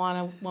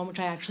marijuana one, which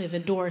I actually have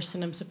endorsed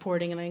and I'm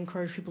supporting, and I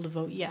encourage people to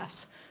vote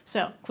yes.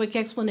 So, quick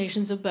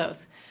explanations of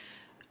both.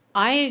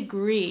 I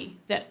agree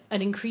that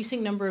an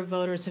increasing number of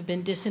voters have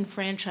been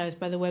disenfranchised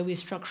by the way we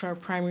structure our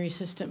primary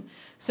system.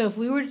 So if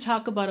we were to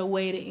talk about a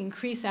way to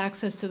increase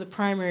access to the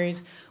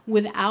primaries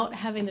without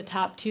having the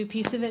top two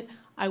piece of it,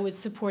 I would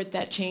support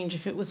that change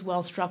if it was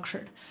well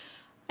structured.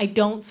 I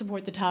don't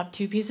support the top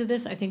two piece of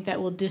this. I think that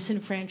will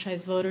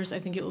disenfranchise voters. I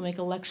think it will make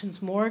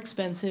elections more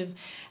expensive,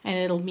 and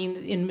it'll mean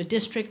that in a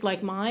district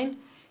like mine,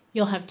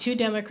 you'll have two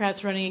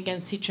Democrats running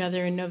against each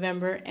other in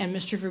November, and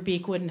Mr.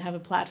 Verbeek wouldn't have a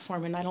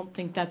platform, and I don't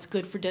think that's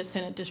good for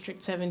Senate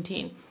District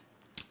 17.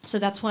 So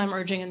that's why I'm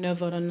urging a no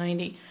vote on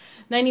 90.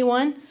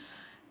 91,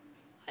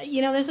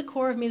 you know, there's a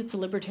core of me that's a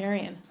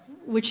libertarian,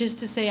 which is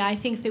to say I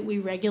think that we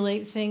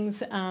regulate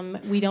things.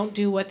 We don't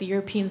do what the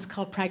Europeans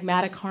call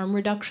pragmatic harm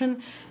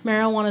reduction.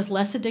 Marijuana is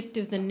less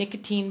addictive than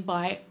nicotine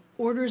by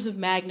orders of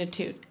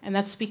magnitude, and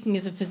that's speaking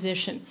as a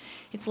physician.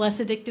 It's less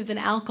addictive than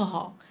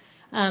alcohol.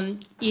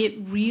 It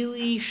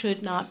really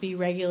should not be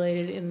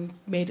regulated and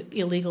made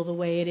illegal the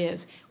way it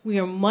is. We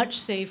are much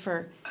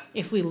safer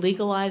if we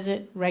legalize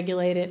it,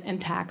 regulate it, and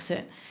tax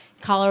it.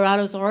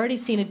 Colorado's already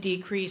seen a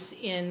decrease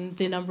in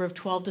the number of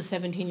 12 to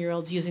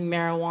 17-year-olds using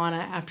marijuana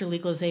after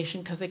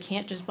legalization because they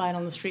can't just buy it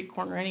on the street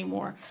corner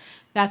anymore.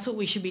 That's what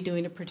we should be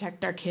doing to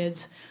protect our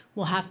kids.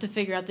 We'll have to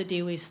figure out the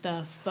DWI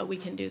stuff, but we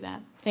can do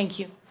that. Thank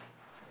you.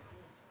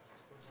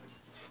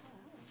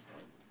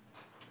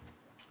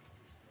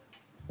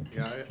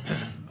 Yeah,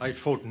 I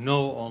vote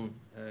no on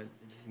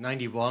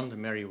 91, the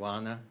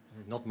marijuana,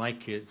 not my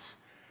kids.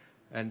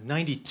 And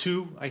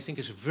 92, I think,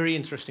 is a very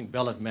interesting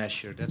ballot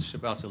measure. That's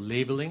about the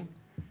labeling.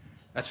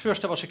 At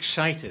first, I was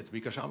excited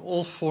because I'm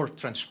all for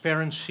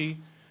transparency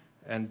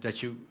and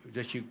that you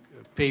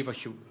pay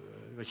what you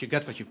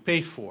get what you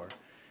pay for.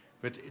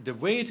 But the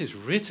way it is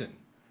written,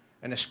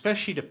 and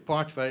especially the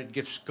part where it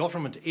gives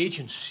government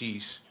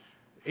agencies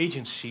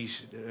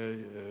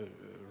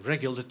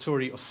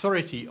regulatory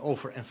authority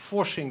over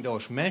enforcing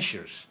those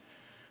measures.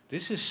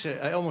 This is,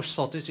 I almost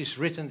thought this is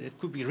written, it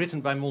could be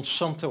written by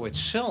Monsanto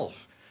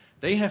itself.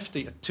 They have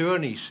the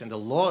attorneys and the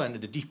law and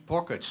the deep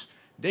pockets.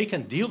 They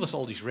can deal with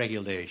all these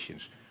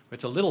regulations.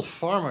 But the little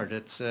farmer,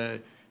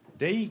 that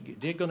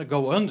they're going to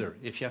go under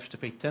if you have to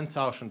pay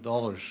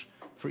 $10,000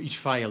 for each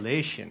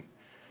violation.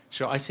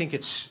 So I think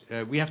it's,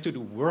 we have to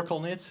do work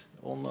on it,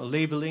 on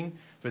labeling.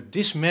 But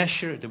this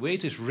measure, the way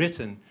it is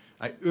written,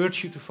 I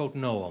urge you to vote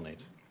no on it.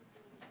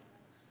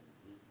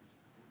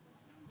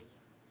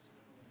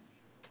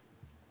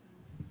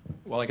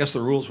 Well, I guess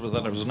the rules were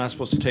that I was not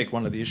supposed to take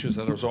one of the issues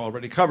that was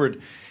already covered,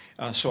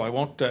 so I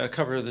won't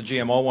cover the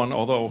GMO one,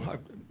 although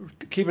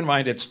keep in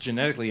mind it's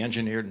genetically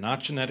engineered, not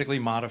genetically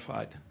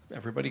modified.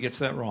 Everybody gets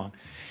that wrong.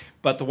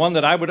 But the one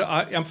that I would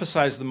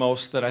emphasize the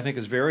most that I think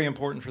is very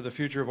important for the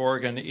future of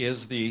Oregon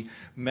is the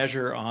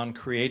measure on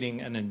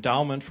creating an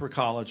endowment for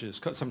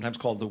colleges, sometimes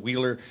called the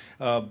Wheeler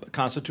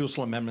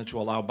Constitutional Amendment, to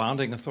allow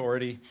bonding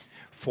authority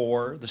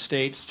for the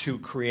states to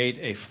create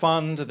a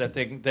fund that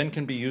they then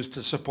can be used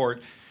to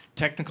support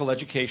technical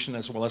education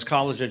as well as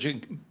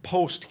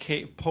post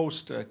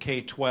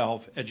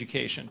K-12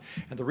 education.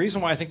 And the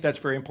reason why I think that's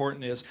very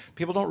important is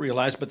people don't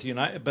realize,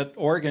 but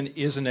Oregon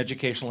is an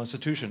educational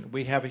institution.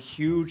 We have a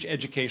huge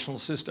educational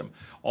system.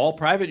 All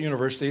private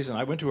universities, and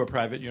I went to a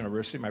private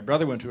university, my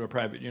brother went to a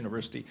private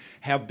university,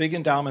 have big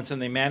endowments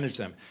and they manage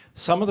them.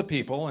 Some of the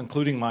people,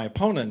 including my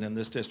opponent in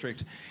this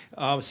district,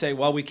 say,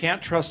 well, we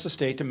can't trust the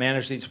state to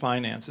manage these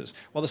finances.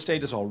 Well, the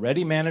state is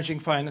already managing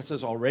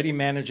finances, already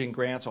managing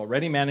grants,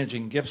 already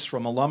managing gifts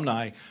from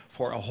alumni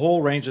for a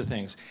whole range of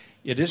things.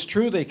 It is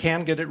true they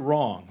can get it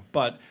wrong,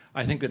 but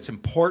I think it's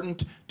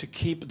important to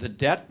keep the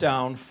debt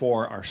down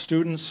for our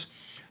students.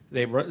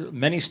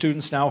 Many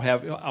students now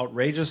have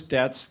outrageous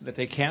debts that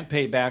they can't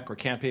pay back or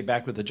can't pay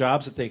back with the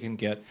jobs that they can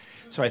get.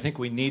 So I think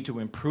we need to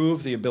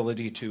improve the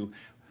ability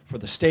for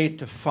the state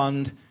to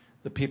fund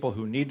the people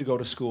who need to go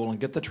to school and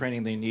get the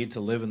training they need to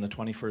live in the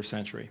 21st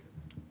century.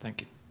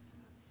 Thank you.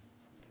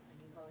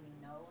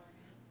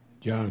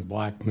 John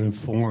Blackman,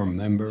 Forum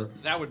member.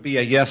 That would be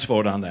a yes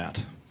vote on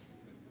that.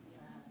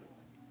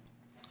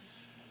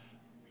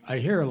 I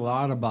hear a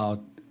lot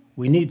about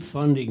we need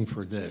funding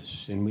for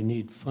this and we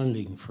need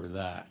funding for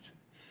that.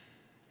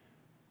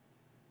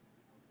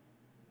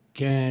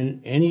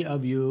 Can any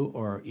of you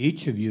or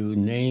each of you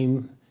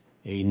name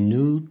a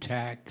new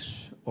tax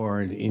or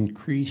an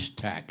increased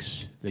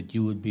tax that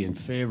you would be in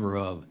favor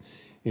of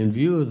in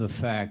view of the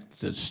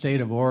fact that the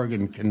state of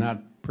Oregon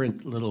cannot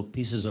print little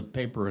pieces of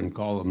paper and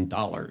call them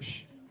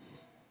dollars?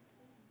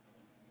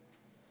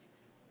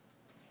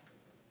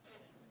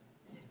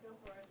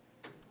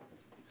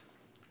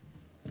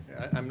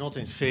 I'm not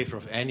in favor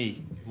of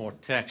any more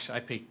tax. I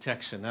pay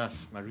tax enough.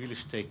 My real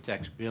estate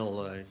tax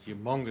bill is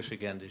humongous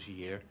again this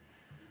year.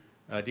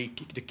 The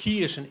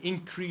key is an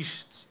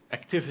increased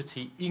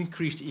activity,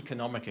 increased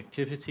economic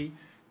activity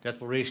that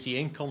will raise the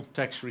income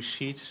tax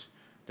receipts.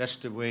 That's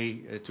the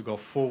way to go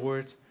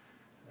forward.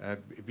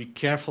 Be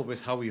careful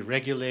with how we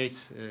regulate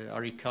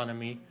our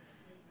economy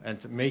and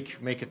make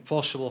it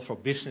possible for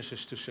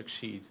businesses to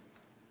succeed.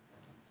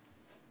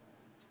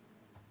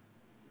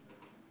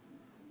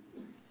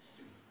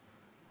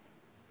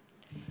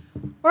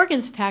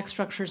 Oregon's tax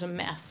structure is a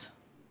mess.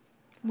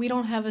 We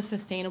don't have a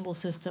sustainable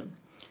system.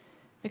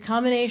 The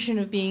combination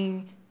of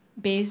being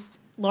based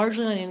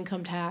largely on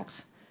income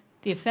tax,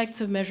 the effects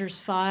of measures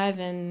 5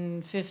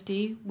 and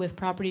 50 with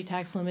property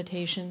tax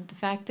limitation, the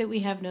fact that we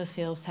have no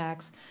sales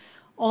tax,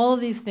 all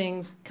of these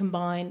things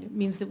combined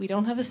means that we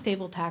don't have a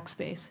stable tax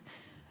base.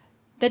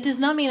 That does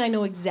not mean I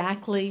know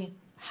exactly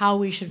how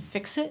we should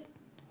fix it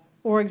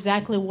or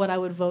exactly what I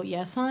would vote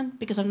yes on,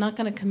 because I'm not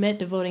going to commit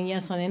to voting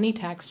yes on any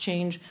tax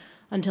change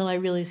until I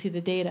really see the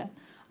data.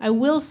 I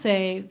will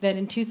say that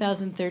in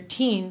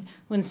 2013,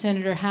 when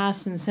Senator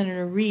Haas and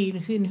Senator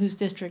Reed, in whose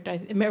district,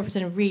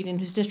 Representative Reed, in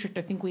whose district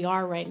I think we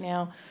are right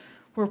now,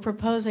 were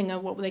proposing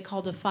what they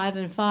called a 5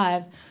 and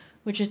 5,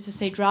 which is to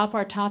say drop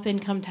our top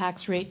income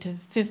tax rate to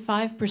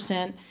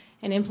 5%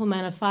 and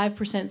implement a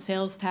 5%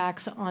 sales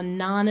tax on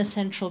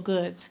non-essential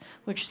goods,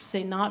 which is to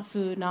say not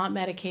food, not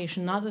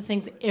medication, not the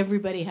things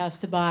everybody has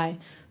to buy,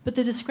 but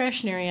the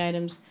discretionary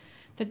items,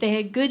 that they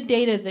had good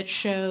data that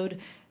showed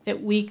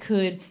that we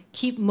could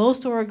keep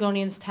most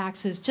Oregonians'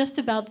 taxes just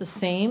about the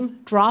same,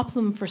 drop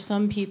them for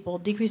some people,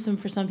 decrease them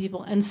for some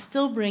people, and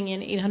still bring in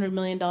 $800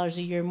 million a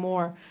year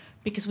more,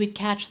 because we'd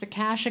catch the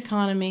cash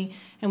economy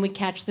and we'd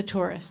catch the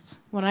tourists.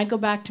 When I go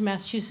back to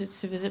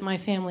Massachusetts to visit my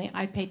family,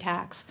 I pay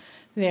tax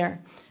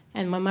there.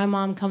 And when my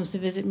mom comes to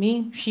visit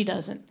me, she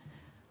doesn't.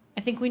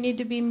 I think we need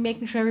to be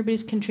making sure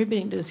everybody's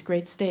contributing to this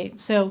great state.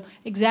 So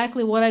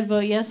exactly what I'd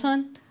vote yes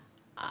on,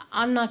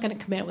 I'm not going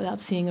to commit without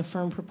seeing a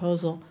firm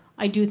proposal.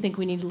 I do think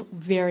we need to look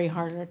very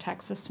hard at our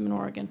tax system in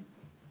Oregon.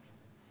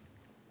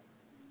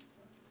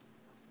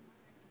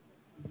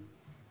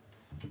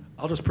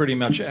 I'll just pretty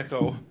much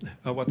echo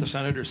what the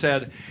senator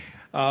said.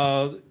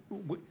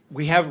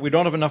 We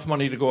don't have enough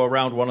money to go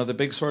around. One of the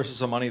big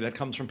sources of money that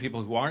comes from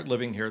people who aren't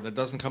living here, that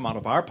doesn't come out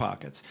of our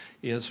pockets,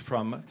 is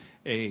from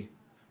a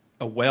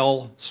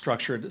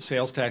well-structured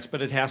sales tax,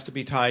 but it has to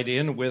be tied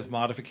in with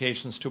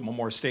modifications to a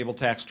more stable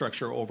tax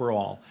structure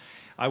overall.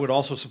 I would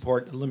also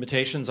support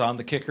limitations on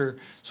the kicker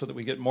so that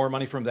we get more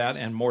money from that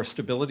and more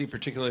stability,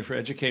 particularly for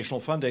educational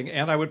funding.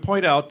 And I would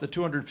point out that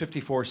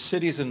 254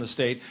 cities in the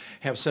state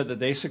have said that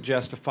they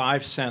suggest a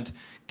 5-cent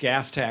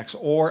gas tax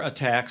or a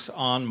tax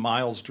on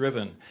miles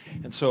driven.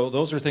 And so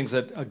those are things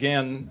that,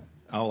 again,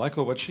 I'll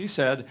echo what she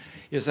said,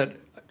 is that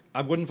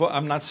I wouldn't vote,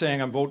 I'm not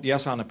saying I vote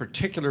yes on a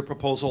particular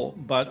proposal,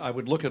 but I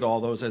would look at all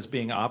those as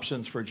being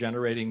options for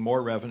generating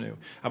more revenue.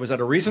 I was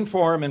at a recent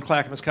forum in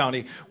Clackamas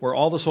County where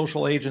all the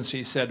social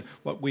agencies said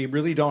what we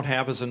really don't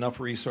have is enough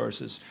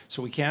resources.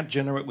 So we can't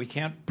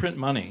print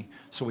money.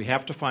 So we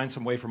have to find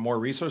some way for more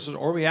resources,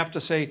 or we have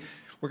to say,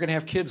 we're going to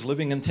have kids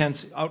living in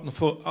tents out in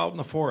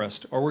the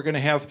forest, or we're going to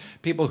have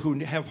people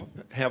who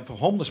have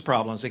homeless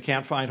problems, they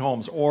can't find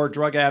homes, or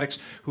drug addicts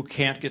who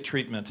can't get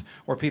treatment,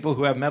 or people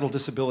who have mental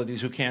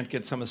disabilities who can't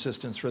get some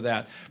assistance for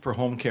that, for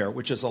home care,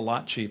 which is a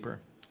lot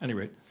cheaper. At any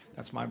rate,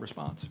 that's my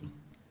response.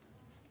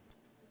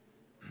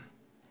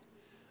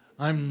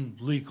 I'm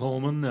Lee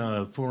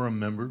Coleman, forum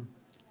member.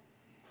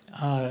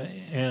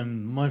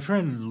 And my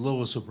friend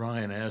Lois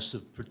O'Brien asked a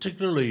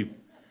particularly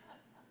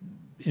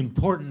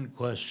important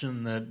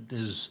question that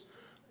is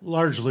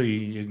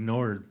largely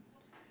ignored.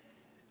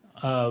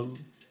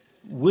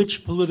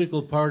 Which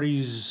political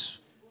party's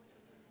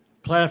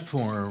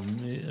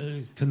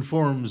platform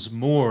conforms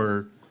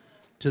more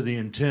to the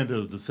intent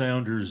of the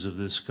founders of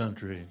this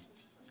country?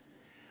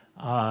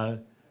 That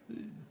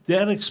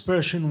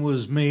expression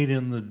was made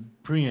in the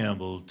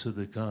preamble to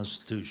the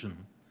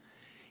Constitution,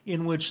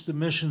 in which the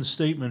mission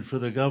statement for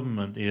the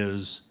government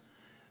is,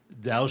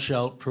 thou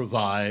shalt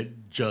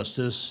provide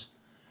justice,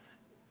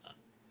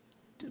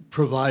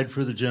 provide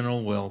for the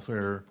general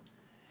welfare,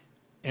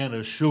 and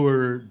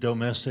assure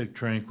domestic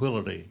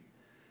tranquility.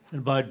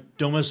 And by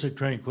domestic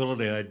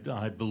tranquility,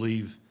 I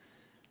believe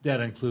that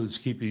includes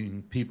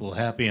keeping people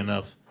happy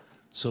enough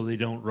so they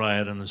don't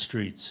riot in the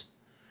streets.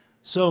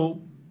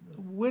 So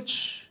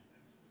which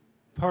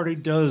party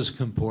does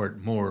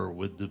comport more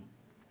with the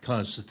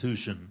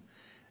Constitution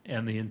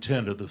and the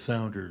intent of the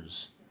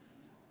founders?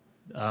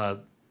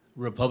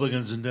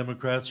 Republicans and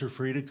Democrats are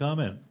free to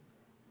comment.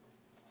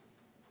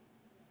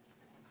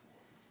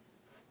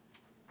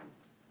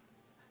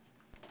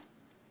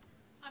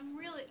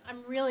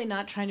 I'm really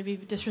not trying to be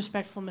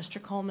disrespectful,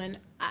 Mr. Coleman.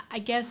 I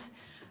guess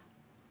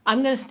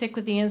I'm going to stick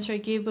with the answer I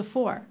gave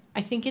before.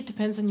 I think it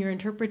depends on your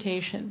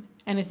interpretation.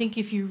 And I think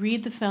if you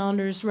read the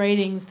founders'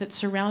 writings that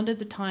surrounded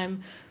the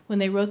time when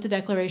they wrote the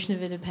Declaration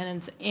of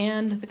Independence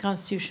and the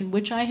Constitution,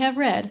 which I have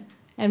read,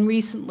 and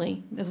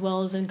recently, as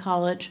well as in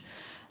college,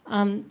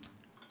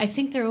 I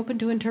think they're open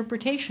to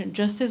interpretation,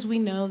 just as we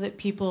know that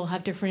people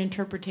have different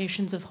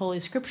interpretations of Holy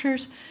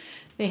Scriptures.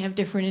 They have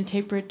different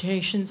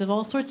interpretations of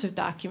all sorts of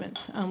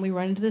documents. We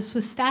run into this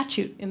with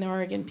statute in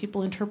Oregon.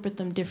 People interpret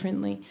them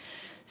differently.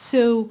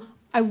 So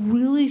I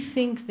really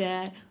think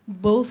that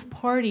both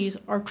parties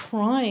are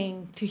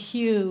trying to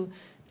hew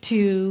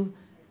to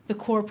the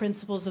core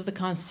principles of the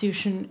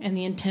Constitution and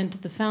the intent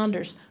of the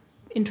founders.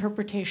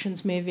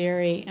 Interpretations may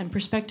vary, and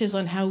perspectives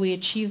on how we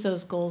achieve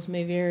those goals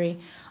may vary.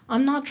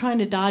 I'm not trying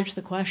to dodge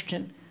the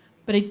question,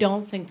 but I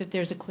don't think that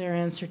there's a clear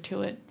answer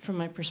to it from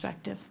my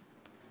perspective.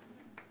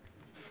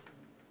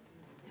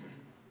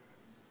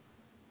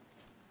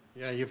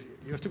 Yeah, you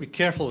have to be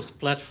careful with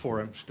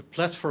platforms. The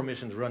platform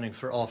isn't running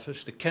for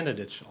office, the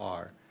candidates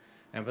are.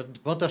 And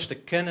what does the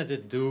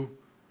candidate do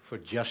for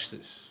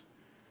justice?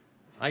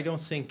 I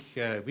don't think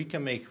we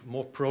can make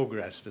more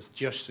progress with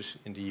justice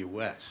in the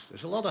US.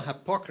 There's a lot of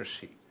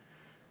hypocrisy,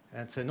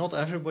 and not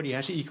everybody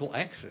has equal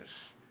access.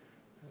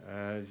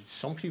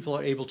 Some people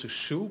are able to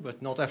sue,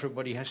 but not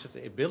everybody has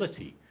that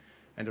ability.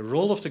 And the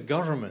role of the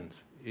government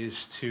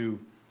is to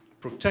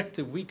protect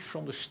the weak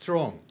from the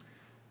strong.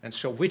 And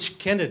so which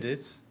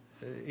candidate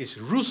is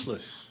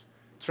ruthless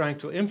trying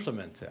to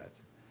implement that?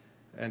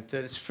 And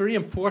it's very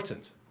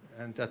important,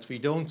 and that we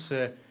don't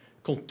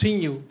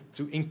continue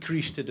to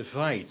increase the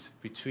divide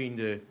between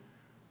the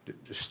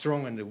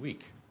strong and the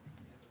weak.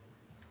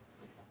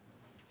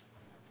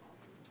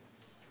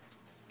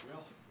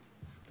 Well,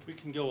 we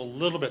can go a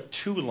little bit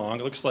too long.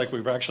 It looks like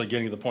we're actually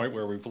getting to the point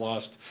where we've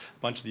lost a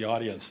bunch of the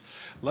audience.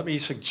 Let me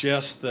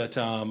suggest that,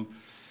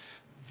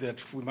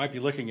 that we might be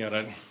looking at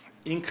an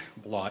ink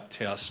blot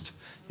test.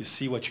 You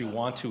see what you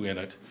want to in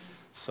it.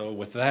 So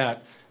with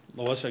that,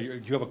 Lois, do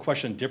you have a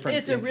question different?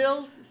 It's a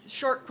real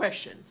short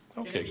question.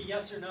 Okay. Can it be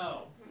yes or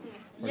no?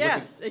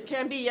 Yes, it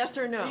can be yes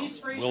or no.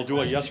 We'll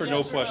do a yes or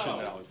no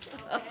question now.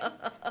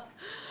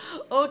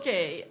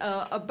 Okay,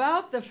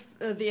 about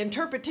the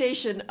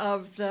interpretation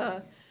of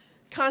the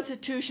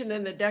Constitution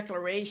and the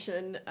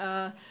Declaration,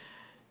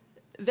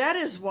 that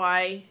is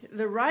why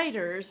the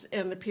writers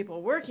and the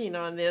people working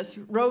on this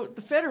wrote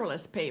the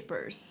Federalist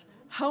Papers.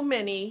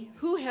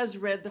 Who has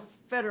read the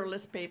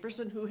Federalist Papers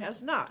and who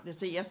has not?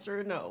 It's a yes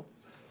or a no.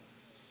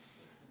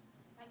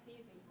 That's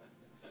easy.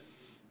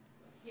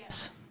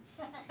 Yes.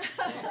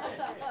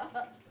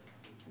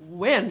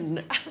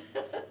 When?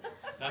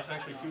 That's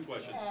actually two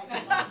questions.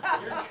 Actually,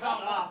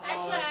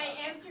 I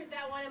answered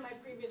that one in my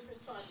previous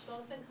response,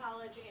 both in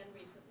college and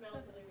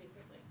relatively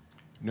recently.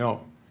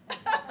 No.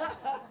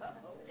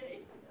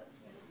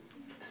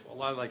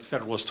 Well, I like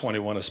Federalist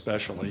 21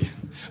 especially.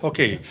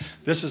 Okay,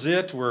 this is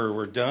it.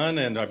 We're done,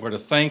 and I'm going to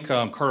thank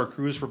Carter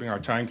Cruz for being our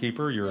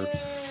timekeeper.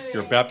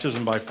 Your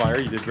baptism by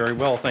fire, you did very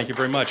well. Thank you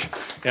very much.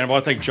 And I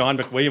want to thank John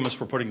McWilliams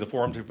for putting the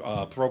forum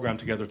program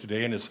together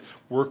today and his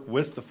work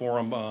with the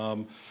forum,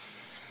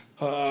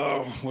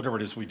 whatever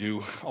it is we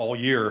do all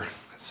year.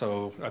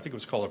 So I think it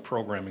was called a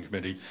programming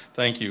committee.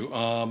 Thank you.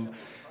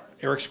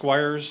 Eric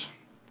Squires,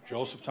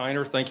 Joseph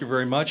Tyner, thank you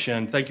very much,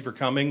 and thank you for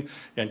coming.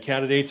 And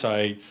candidates,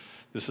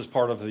 this is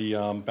part of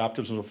the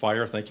baptism of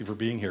fire. Thank you for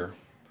being here.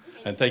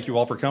 And thank you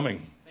all for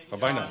coming.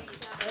 Bye-bye now.